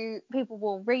people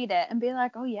will read it and be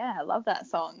like, oh yeah, I love that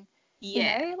song. You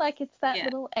know, like it's that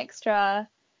little extra,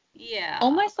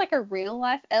 almost like a real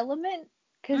life element,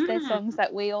 because there's songs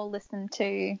that we all listen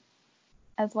to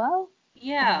as well.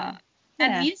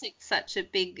 And music's such a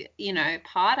big, you know,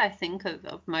 part, I think,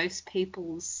 of most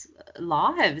people's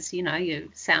lives. You know, your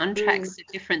soundtracks to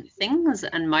different things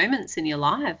and moments in your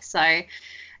life. So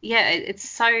yeah,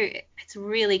 it's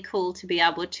really cool to be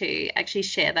able to actually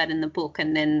share that in the book.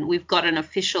 And then we've got an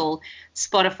official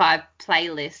Spotify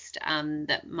playlist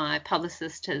that my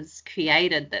publicist has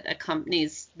created that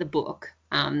accompanies the book.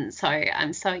 So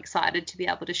I'm so excited to be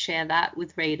able to share that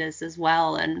with readers as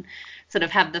well, and sort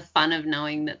of have the fun of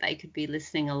knowing that they could be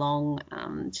listening along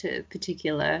to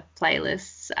particular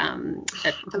playlists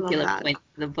at particular points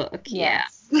of the book.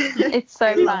 Yes. It's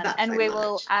so fun, and we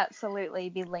will absolutely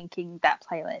be linking that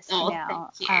playlist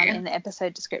now in the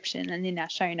episode description and in our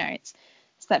show notes,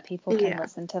 so that people can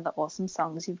listen to the awesome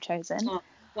songs you've chosen. Oh,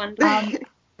 wonderful.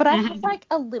 But I have like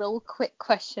a little quick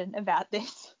question about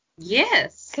this.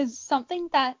 Yes. Because something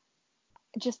that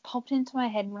just popped into my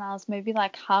head when I was maybe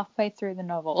like halfway through the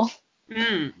novel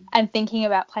and thinking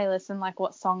about playlists and like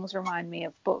what songs remind me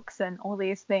of books and all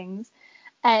these things.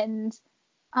 And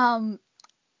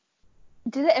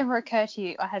did it ever occur to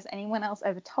you, or has anyone else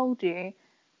ever told you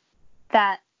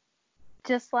that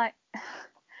just like,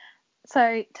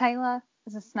 so Taylor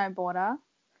is a snowboarder.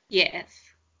 Yes.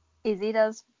 Izzy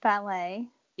does ballet.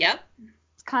 Yep.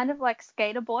 It's kind of like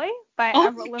Skater Boy by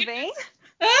Avril Lavigne.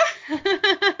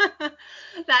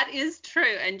 That is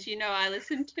true. And, you know, I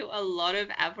listened to a lot of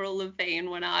Avril Lavigne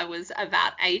when I was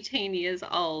about 18 years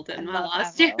old in my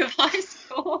last year of high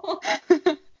school.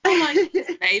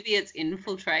 maybe it's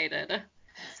infiltrated.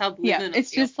 Subliminally. Yeah,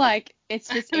 it's just like, it's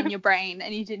just in your brain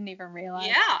and you didn't even realize.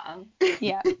 Yeah.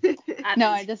 Yeah.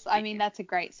 No, I mean, that's a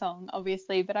great song,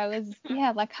 obviously, but I was,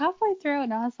 like halfway through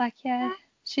and I was like, yeah,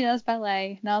 she does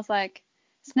ballet. And I was like,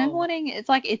 snowboarding, it's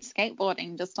like, it's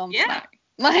skateboarding just on snow.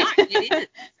 Like, no, it is.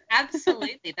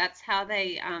 Absolutely. That's how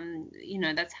they,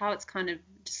 that's how it's kind of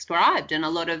described. And a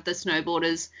lot of the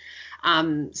snowboarders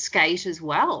skate as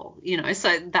well,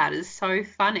 so that is so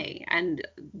funny. And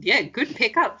yeah, good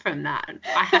pickup from that.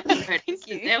 I hadn't noticed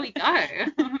it. There we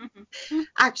go.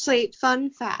 Actually,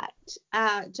 fun fact,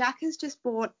 Jack has just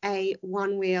bought a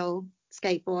one-wheel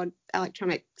skateboard,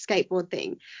 electronic skateboard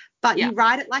thing, but you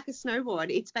ride it like a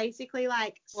snowboard. It's basically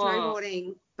like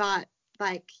snowboarding, but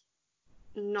like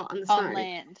not on the snow. On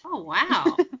land. Oh,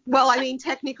 wow. Well, I mean,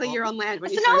 technically you're on land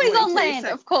when you're snow is on too, land,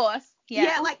 so. Of course.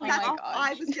 Yeah, like that's,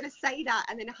 I was going to say that,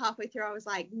 and then halfway through I was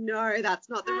like, no, that's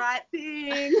not the right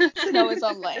thing. Snow is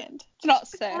on land. It's not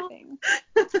surfing.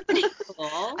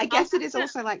 Cool. I guess it is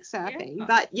also like surfing,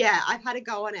 but yeah, I've had a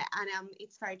go on it, and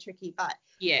it's very tricky, but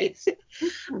yes.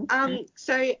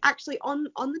 So actually on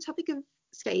the topic of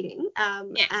skating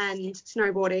and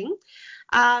snowboarding,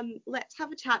 let's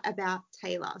have a chat about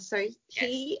Taylor. So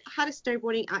he had a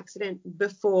snowboarding accident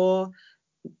before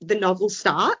the novel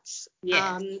starts,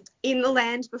 in the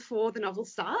land before the novel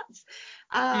starts.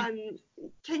 Can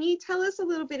you tell us a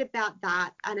little bit about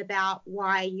that and about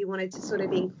why you wanted to sort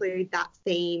of include that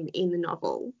theme in the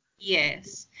novel?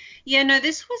 Yes. Yeah, no,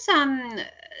 this was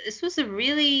a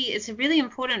really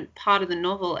important part of the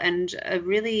novel, and a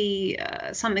really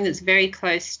something that's very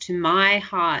close to my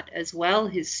heart as well,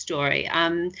 his story.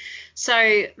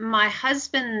 So my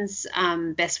husband's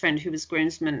best friend, who was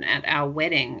groomsman at our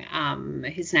wedding,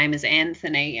 his name is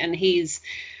Anthony, and he's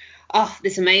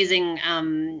this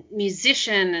amazing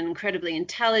musician, incredibly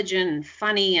intelligent and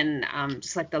funny, and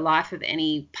just like the life of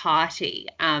any party.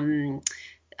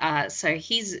 So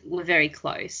we're very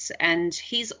close, and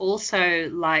he's also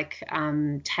like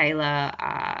Taylor,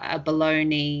 a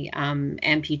below-knee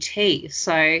amputee.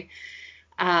 So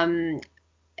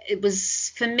it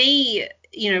was, for me,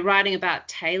 writing about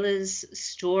Taylor's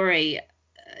story,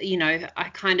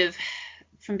 I kind of,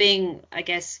 from being, I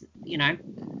guess,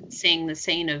 seeing the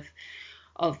scene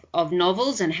of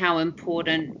novels and how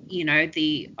important,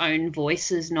 the own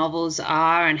voices novels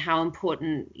are, and how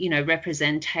important,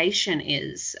 representation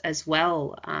is as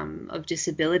well, of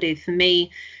disability. For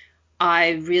me,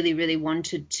 I really, really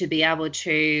wanted to be able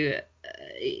to,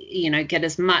 get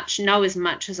as much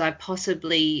as I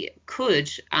possibly could,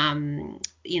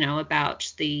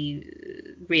 about the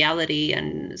reality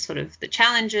and sort of the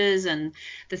challenges and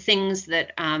the things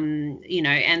that,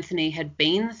 Anthony had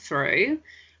been through.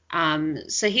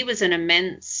 So he was an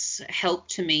immense help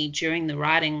to me during the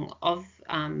writing of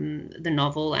the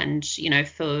novel, and,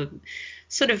 for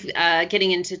sort of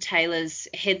getting into Taylor's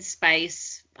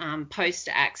headspace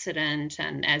post-accident,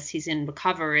 and as he's in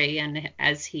recovery, and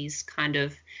as he's kind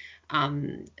of,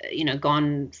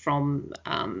 gone from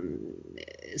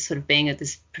sort of being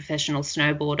this professional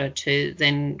snowboarder to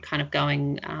then kind of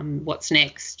going, what's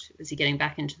next? Is he getting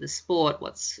back into the sport?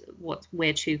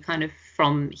 Where to kind of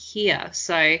from here?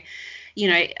 So,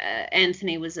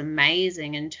 Anthony was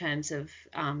amazing in terms of,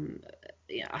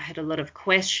 I had a lot of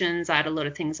questions. I had a lot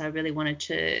of things I really wanted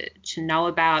to know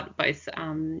about, both,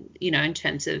 in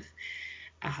terms of,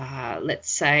 let's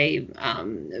say,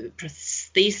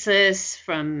 prosthesis,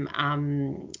 from,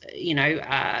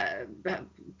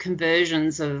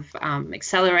 conversions of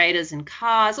accelerators in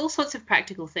cars, all sorts of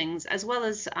practical things, as well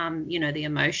as, the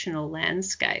emotional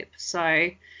landscape. So,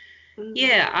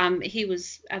 he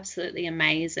was absolutely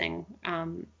amazing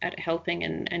at helping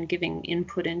and giving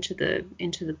input into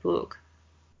the book.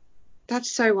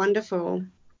 That's so wonderful.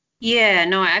 Yeah,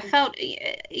 no, I felt,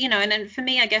 and then for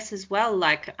me, I guess as well,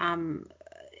 like,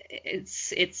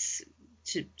 it's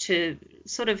to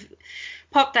sort of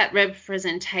pop that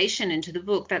representation into the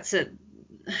book. That's a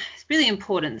really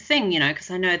important thing,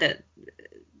 because I know that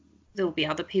there'll be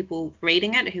other people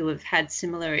reading it who have had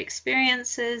similar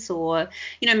experiences, or,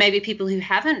 maybe people who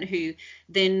haven't, who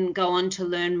then go on to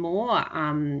learn more,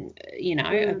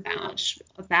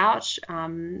 about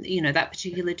that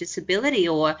particular disability,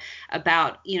 or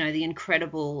about, the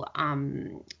incredible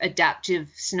adaptive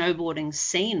snowboarding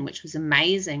scene, which was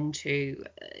amazing to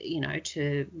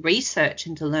research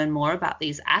and to learn more about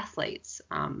these athletes,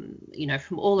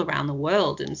 from all around the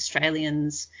world, and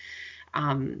Australians,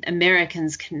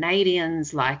 Americans,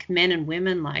 Canadians, like men and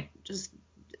women, like just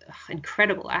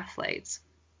incredible athletes.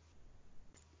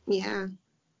 Yeah.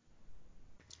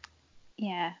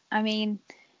 Yeah, I mean,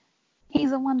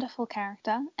 He's a wonderful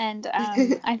character, and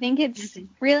I think it's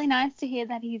really nice to hear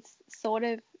that he's sort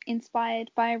of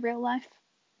inspired by a real life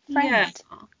friend.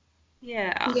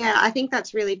 Yeah, I think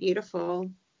that's really beautiful.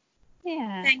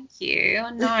 Yeah. Thank you.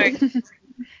 No.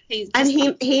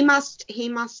 And he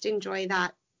must enjoy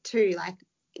that too. Like,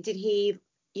 did he,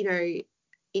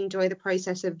 enjoy the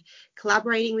process of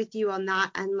collaborating with you on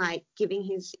that and like giving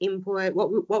his input?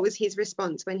 What was his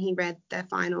response when he read the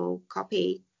final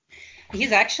copy?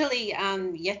 He's actually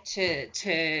yet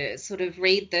to sort of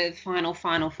read the final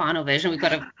version. We've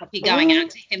got a copy going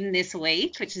out to him this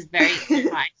week, which is very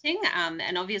exciting.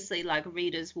 And obviously, like,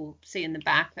 readers will see in the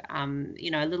back, a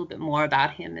little bit more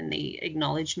about him and the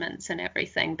acknowledgements and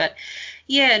everything. But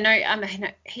yeah, no, I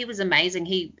mean, he was amazing.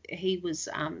 He was.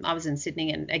 I was in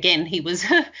Sydney, and again, he was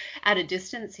at a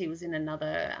distance. He was in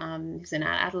another. He was in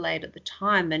Adelaide at the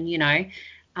time, and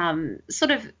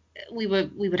sort of. We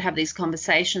would have these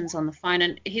conversations on the phone,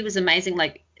 and he was amazing.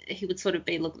 Like, he would sort of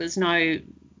be, look, there's no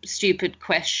stupid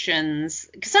questions,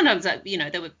 because sometimes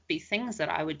there would be things that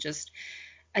I would just,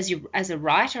 as a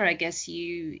writer, I guess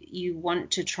you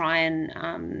want to try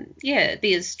and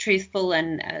be as truthful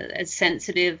and as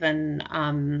sensitive and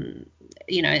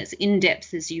as in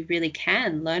depth as you really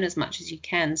can, learn as much as you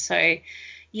can. So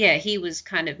yeah, he was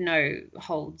kind of no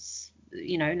holds,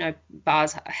 no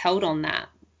bars held on that,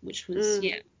 which was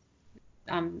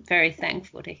I'm very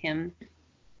thankful to him.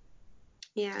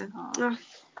 Yeah. Oh,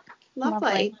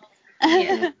 lovely.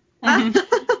 Yeah.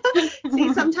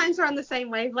 See, sometimes we're on the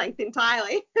same wavelength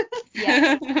entirely.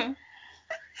 Yeah.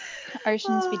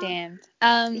 Oceans be damned.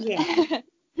 Yeah.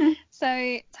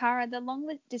 So, Tara, the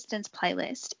Long Distance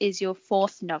Playlist is your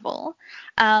fourth novel.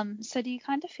 So do you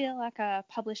kind of feel like a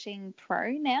publishing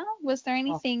pro now? Was there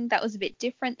anything that was a bit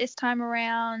different this time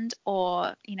around,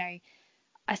 or,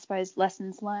 I suppose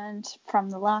lessons learned from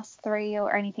the last three,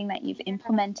 or anything that you've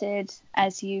implemented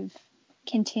as you've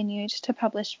continued to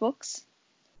publish books?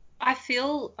 I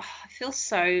feel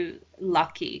so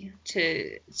lucky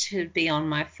to be on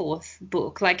my fourth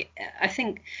book. Like, I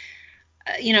think,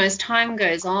 as time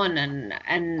goes on,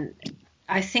 and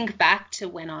I think back to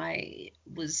when I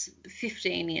was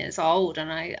 15 years old,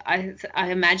 and I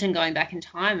imagine going back in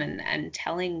time and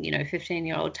telling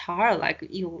 15-year-old Tara, like,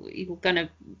 you're going to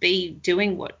be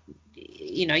doing what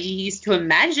you used to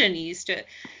imagine. You used to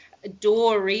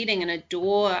adore reading and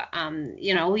adore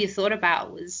all you thought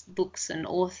about was books and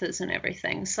authors and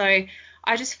everything. So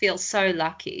I just feel so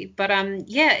lucky. But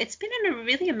it's been a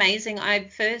really amazing. I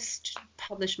first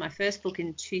published my first book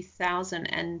in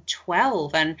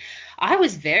 2012, and I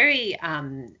was very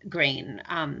green.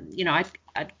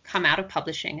 I'd come out of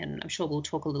publishing, and I'm sure we'll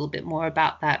talk a little bit more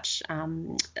about that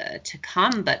to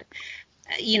come. But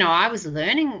I was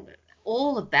learning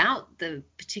all about the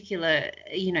particular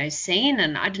scene,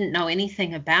 and I didn't know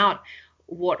anything about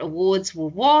what awards were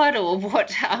what, or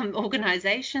what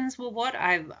organizations were what.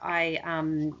 A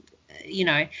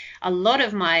lot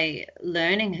of my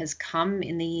learning has come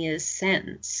in the years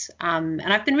since, and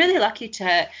I've been really lucky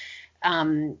to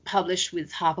publish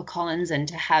with HarperCollins and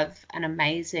to have an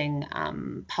amazing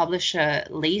publisher,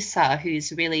 Lisa,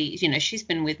 who's really, she's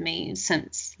been with me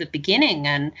since the beginning,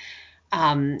 and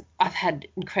I've had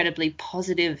incredibly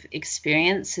positive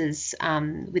experiences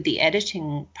with the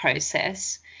editing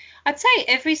process. I'd say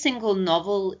every single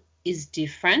novel is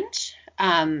different,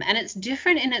 and it's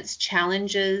different in its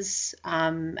challenges,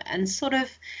 and sort of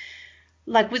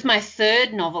like with my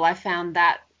third novel, I found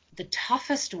that the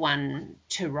toughest one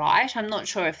to write. I'm not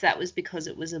sure if that was because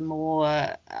it was a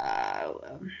more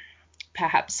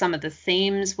perhaps some of the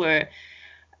themes were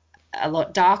a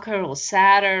lot darker or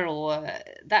sadder, or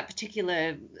that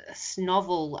particular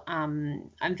novel,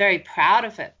 I'm very proud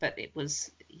of it, but it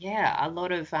was a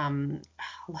lot of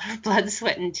blood,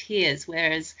 sweat and tears.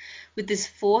 Whereas with this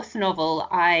fourth novel,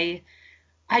 I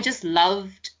just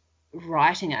loved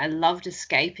writing. I loved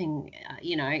escaping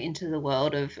into the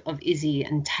world of Izzy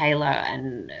and Taylor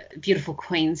and beautiful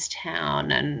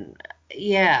Queenstown, and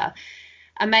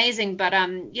amazing. But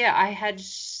I had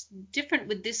different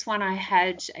with this one. I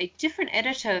had a different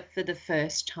editor for the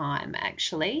first time,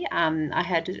 actually. I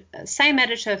had the same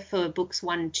editor for books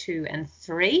 1, 2 and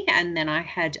 3, and then I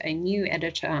had a new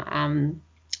editor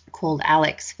called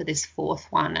Alex for this fourth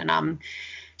one, and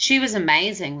she was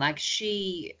amazing. Like,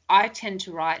 I tend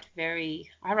to write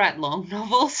long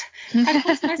novels. I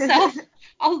cost myself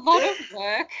a lot of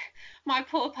work. My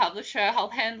poor publisher, I'll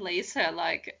hand Lisa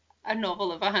like a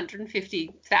novel of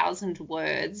 150,000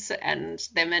 words, and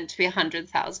they're meant to be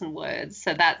 100,000 words.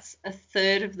 So that's a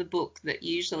third of the book that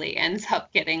usually ends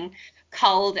up getting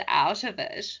culled out of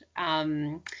it.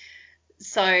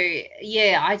 So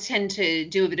yeah, I tend to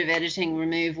do a bit of editing,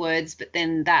 remove words, but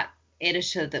then that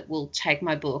editor that will take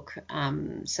my book,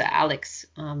 so Alex,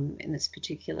 in this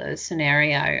particular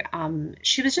scenario,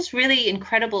 she was just really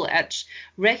incredible at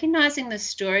recognizing the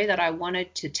story that I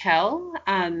wanted to tell,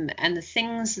 and the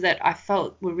things that I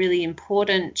felt were really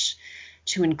important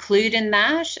to include in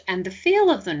that, and the feel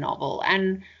of the novel.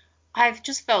 And I've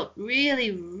just felt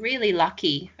really, really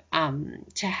lucky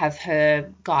to have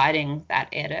her guiding that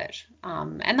edit,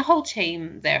 and the whole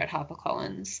team there at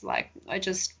HarperCollins. Like, I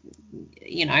just,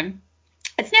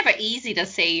 it's never easy to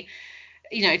see,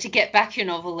 to get back your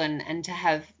novel and to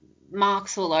have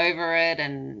marks all over it,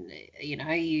 and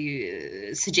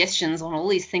you suggestions on all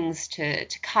these things to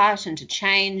cut and to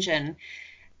change, and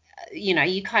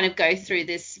you kind of go through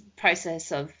this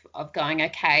process of going,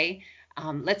 okay,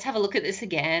 let's have a look at this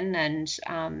again, and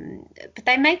but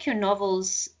they make your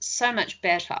novels so much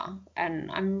better, and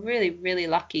I'm really, really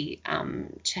lucky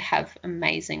to have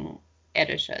amazing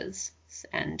editors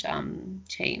and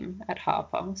team at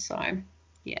Harper. So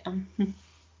yeah.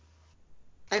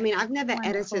 I mean, I've never Wonderful.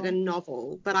 edited a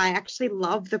novel, but I actually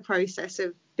love the process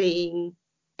of being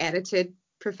edited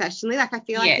professionally. Like, I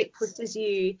feel like it pushes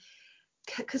you,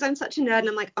 because I'm such a nerd and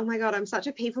I'm like, oh my God, I'm such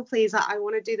a people pleaser. I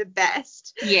want to do the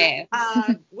best. Yeah.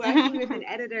 Working with an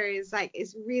editor is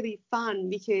really fun,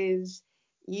 because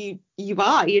you're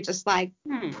just like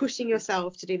pushing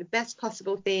yourself to do the best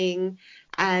possible thing.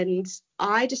 And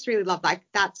I just really love, like,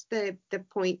 that's the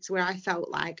points where I felt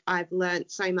like I've learned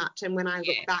so much. And when I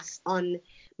look back on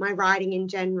my writing in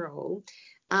general,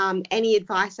 any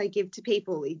advice I give to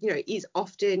people, is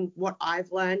often what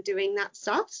I've learned doing that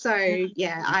stuff. So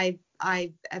yeah,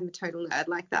 I am a total nerd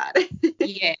like that.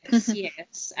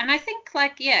 Yes. And I think,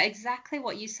 like, exactly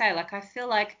what you say. Like, I feel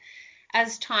like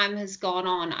as time has gone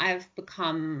on, I've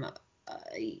become,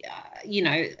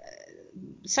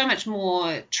 so much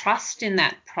more trust in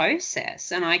that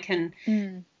process, and I can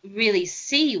really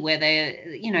see where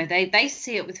they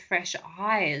see it with fresh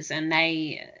eyes, and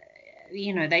they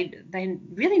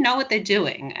really know what they're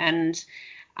doing, and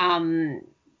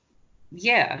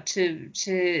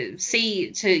to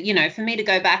see, for me to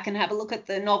go back and have a look at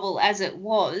the novel as it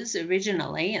was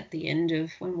originally at the end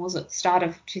of, when was it, start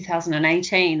of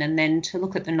 2018, and then to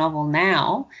look at the novel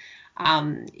now,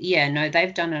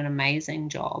 they've done an amazing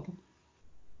job.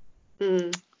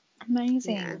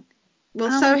 Amazing. Yeah.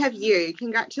 Well, so have you.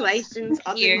 Congratulations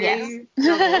on the new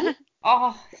novel.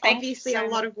 Oh, obviously a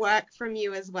lot of work from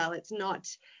you as well. It's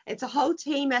a whole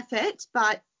team effort,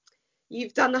 but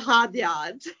you've done the hard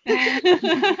yards.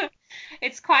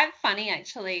 It's quite funny,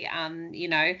 actually,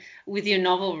 with your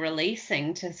novel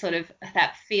releasing, to sort of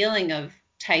that feeling of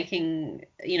taking,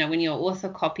 when your author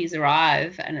copies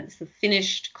arrive and it's the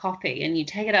finished copy and you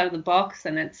take it out of the box,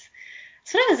 and it's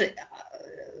sort of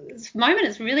this moment,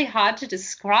 it's really hard to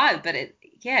describe, but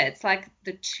it's like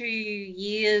the 2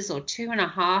 years or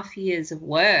 2.5 years of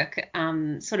work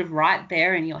sort of right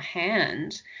there in your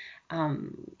hand.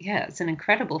 It's an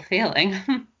incredible feeling.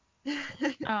 Oh,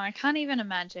 I can't even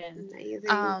imagine.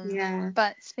 Amazing.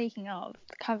 But speaking of,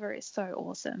 the cover is so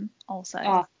awesome also.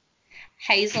 Oh,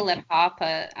 Hazel at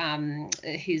Harper,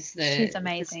 she's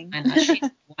amazing. She's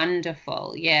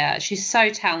wonderful. Yeah, she's so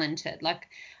talented. Like,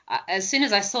 as soon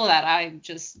as I saw that, I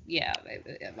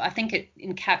think it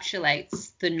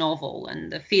encapsulates the novel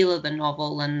and the feel of the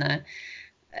novel, and the,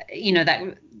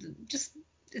 that just,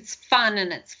 it's fun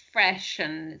and it's fresh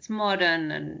and it's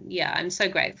modern, and I'm so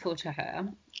grateful to her.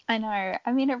 I know.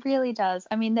 I mean, it really does.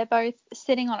 I mean, they're both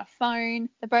sitting on a phone.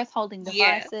 They're both holding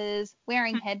devices,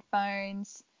 wearing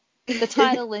headphones. The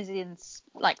title is in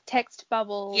like text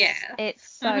bubbles. Yeah. It's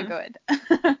so good.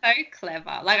 So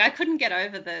clever. Like, I couldn't get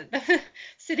over the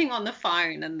sitting on the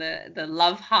phone and the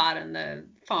love heart and the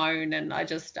phone, and I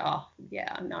just,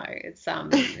 it's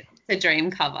a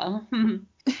dream cover.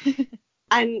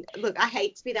 And look, I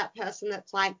hate to be that person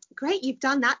that's like, great, you've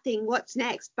done that thing, what's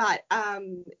next? But,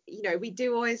 we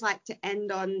do always like to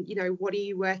end on, what are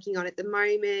you working on at the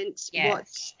moment?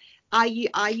 Yes. Are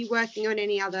you working on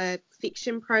any other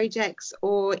fiction projects,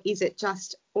 or is it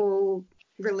just all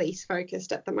release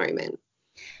focused at the moment?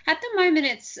 At the moment,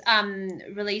 it's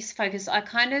release focused. I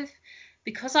kind of,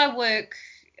 because I work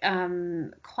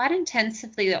quite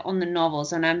intensively on the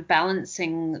novels, and I'm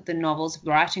balancing the novels,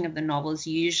 writing of the novels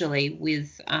usually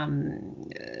with,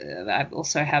 I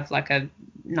also have like a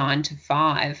 9 to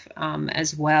 5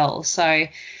 as well. So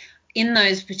in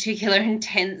those particular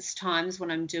intense times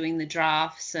when I'm doing the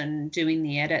drafts and doing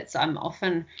the edits, I'm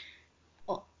often,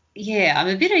 I'm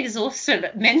a bit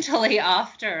exhausted mentally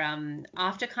after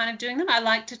kind of doing them. I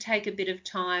like to take a bit of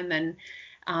time and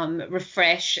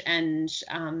refresh. And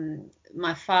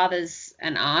my father's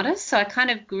an artist, so I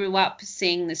kind of grew up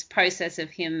seeing this process of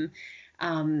him.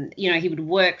 He would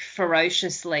work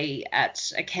ferociously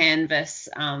at a canvas,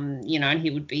 and he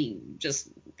would be just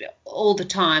all the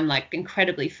time like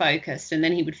incredibly focused, and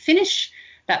then he would finish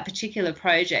that particular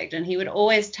project, and he would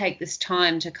always take this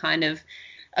time to kind of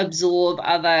absorb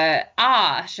other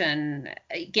art and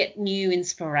get new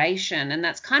inspiration. And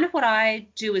that's kind of what I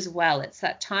do as well. It's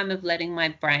that time of letting my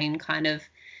brain kind of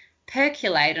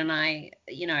percolate, and I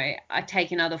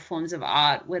take in other forms of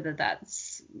art, whether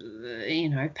that's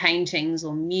paintings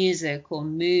or music or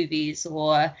movies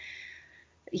or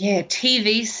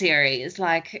TV series.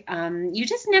 Like you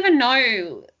just never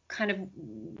know kind of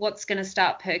what's going to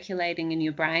start percolating in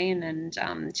your brain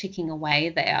and ticking away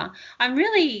there. I'm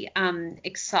really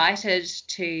excited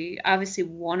to obviously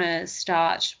want to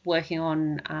start working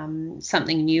on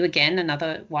something new again,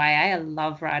 another YA. I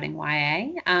love writing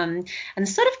YA. And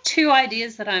sort of two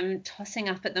ideas that I'm tossing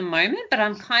up at the moment, but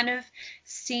I'm kind of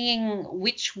seeing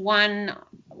which one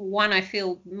I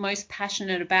feel most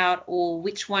passionate about, or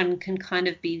which one can kind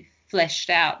of be fleshed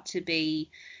out to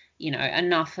be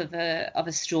enough of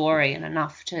a story, and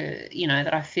enough to,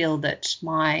 that I feel that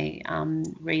my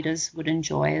readers would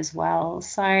enjoy as well.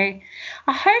 So I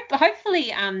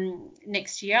hopefully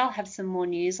next year I'll have some more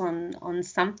news on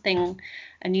something,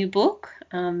 a new book,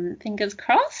 fingers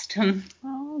crossed.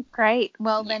 Oh, great.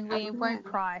 Well, then we won't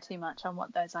pry too much on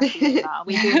what those ideas are.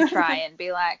 We do try and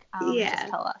be like, just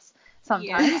tell us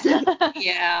sometimes.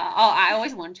 Yeah. Oh, I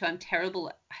always want to. I'm terrible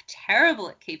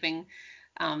at keeping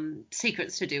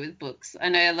secrets to do with books. I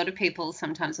know a lot of people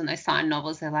sometimes when they sign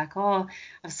novels, they're like, oh,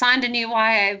 I've signed a new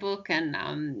YA book and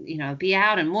it'll be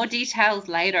out and more details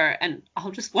later, and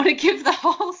I'll just want to give the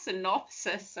whole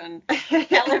synopsis and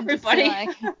tell everybody.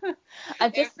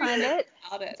 I've just signed it.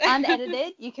 It's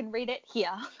unedited. You can read it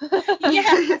here.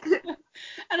 Yeah.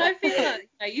 And I feel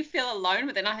that you feel alone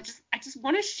with it, and I just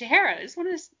want to share it. I just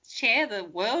want to share the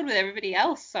world with everybody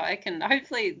else, so I can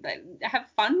hopefully have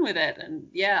fun with it. And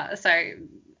so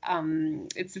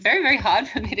it's very, very hard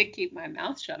for me to keep my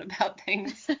mouth shut about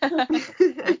things.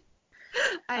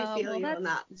 I feel you on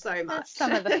that so much. That's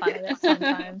some of the fun of it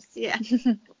sometimes. Yeah,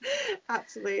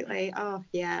 absolutely. Oh,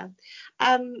 yeah.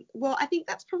 Well, I think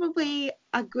that's probably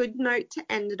a good note to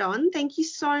end it on. Thank you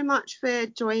so much for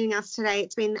joining us today.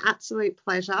 It's been an absolute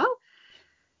pleasure.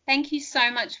 Thank you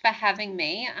so much for having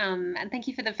me, and thank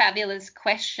you for the fabulous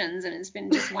questions, and it's been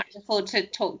just wonderful to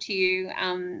talk to you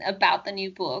about the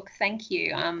new book. Thank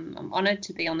you. I'm honoured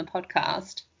to be on the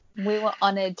podcast. We were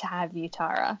honoured to have you,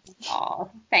 Tara. Oh,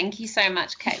 thank you so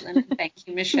much, Caitlin. Thank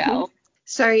you, Michelle.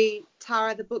 So,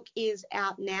 Tara, the book is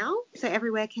out now, so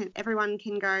everyone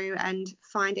can go and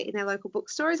find it in their local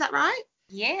bookstore. Is that right?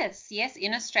 Yes,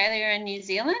 in Australia and New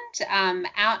Zealand,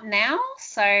 out now.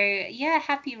 So,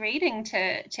 happy reading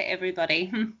to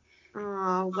everybody.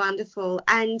 Oh, wonderful.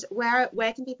 And where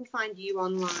can people find you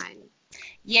online?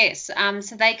 Yes,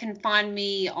 so they can find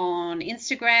me on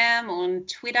Instagram, on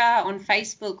Twitter, on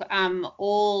Facebook,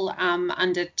 all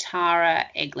under Tara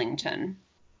Eglington.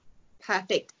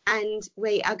 Perfect. And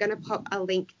we are going to pop a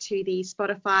link to the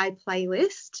Spotify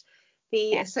playlist,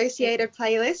 the associated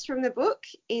playlist from the book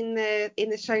in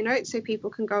the show notes, so people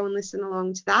can go and listen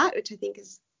along to that, which I think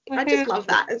is, I just love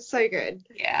that. It's so good.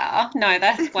 Yeah, no,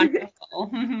 that's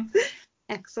wonderful.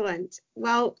 Excellent.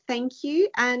 Well, thank you.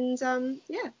 And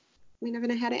we never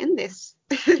know how to end this.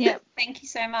 Yeah, thank you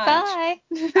so much. Bye.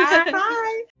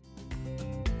 Bye.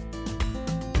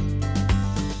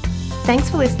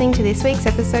 Thanks for listening to this week's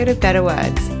episode of Better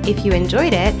Words. If you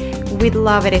enjoyed it, we'd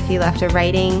love it if you left a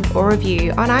rating or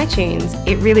review on iTunes.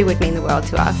 It really would mean the world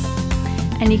to us.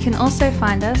 And you can also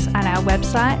find us at our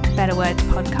website,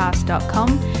 betterwordspodcast.com,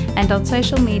 and on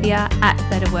social media at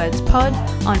betterwordspod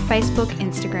on Facebook,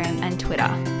 Instagram and Twitter.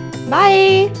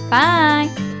 Bye!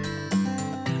 Bye!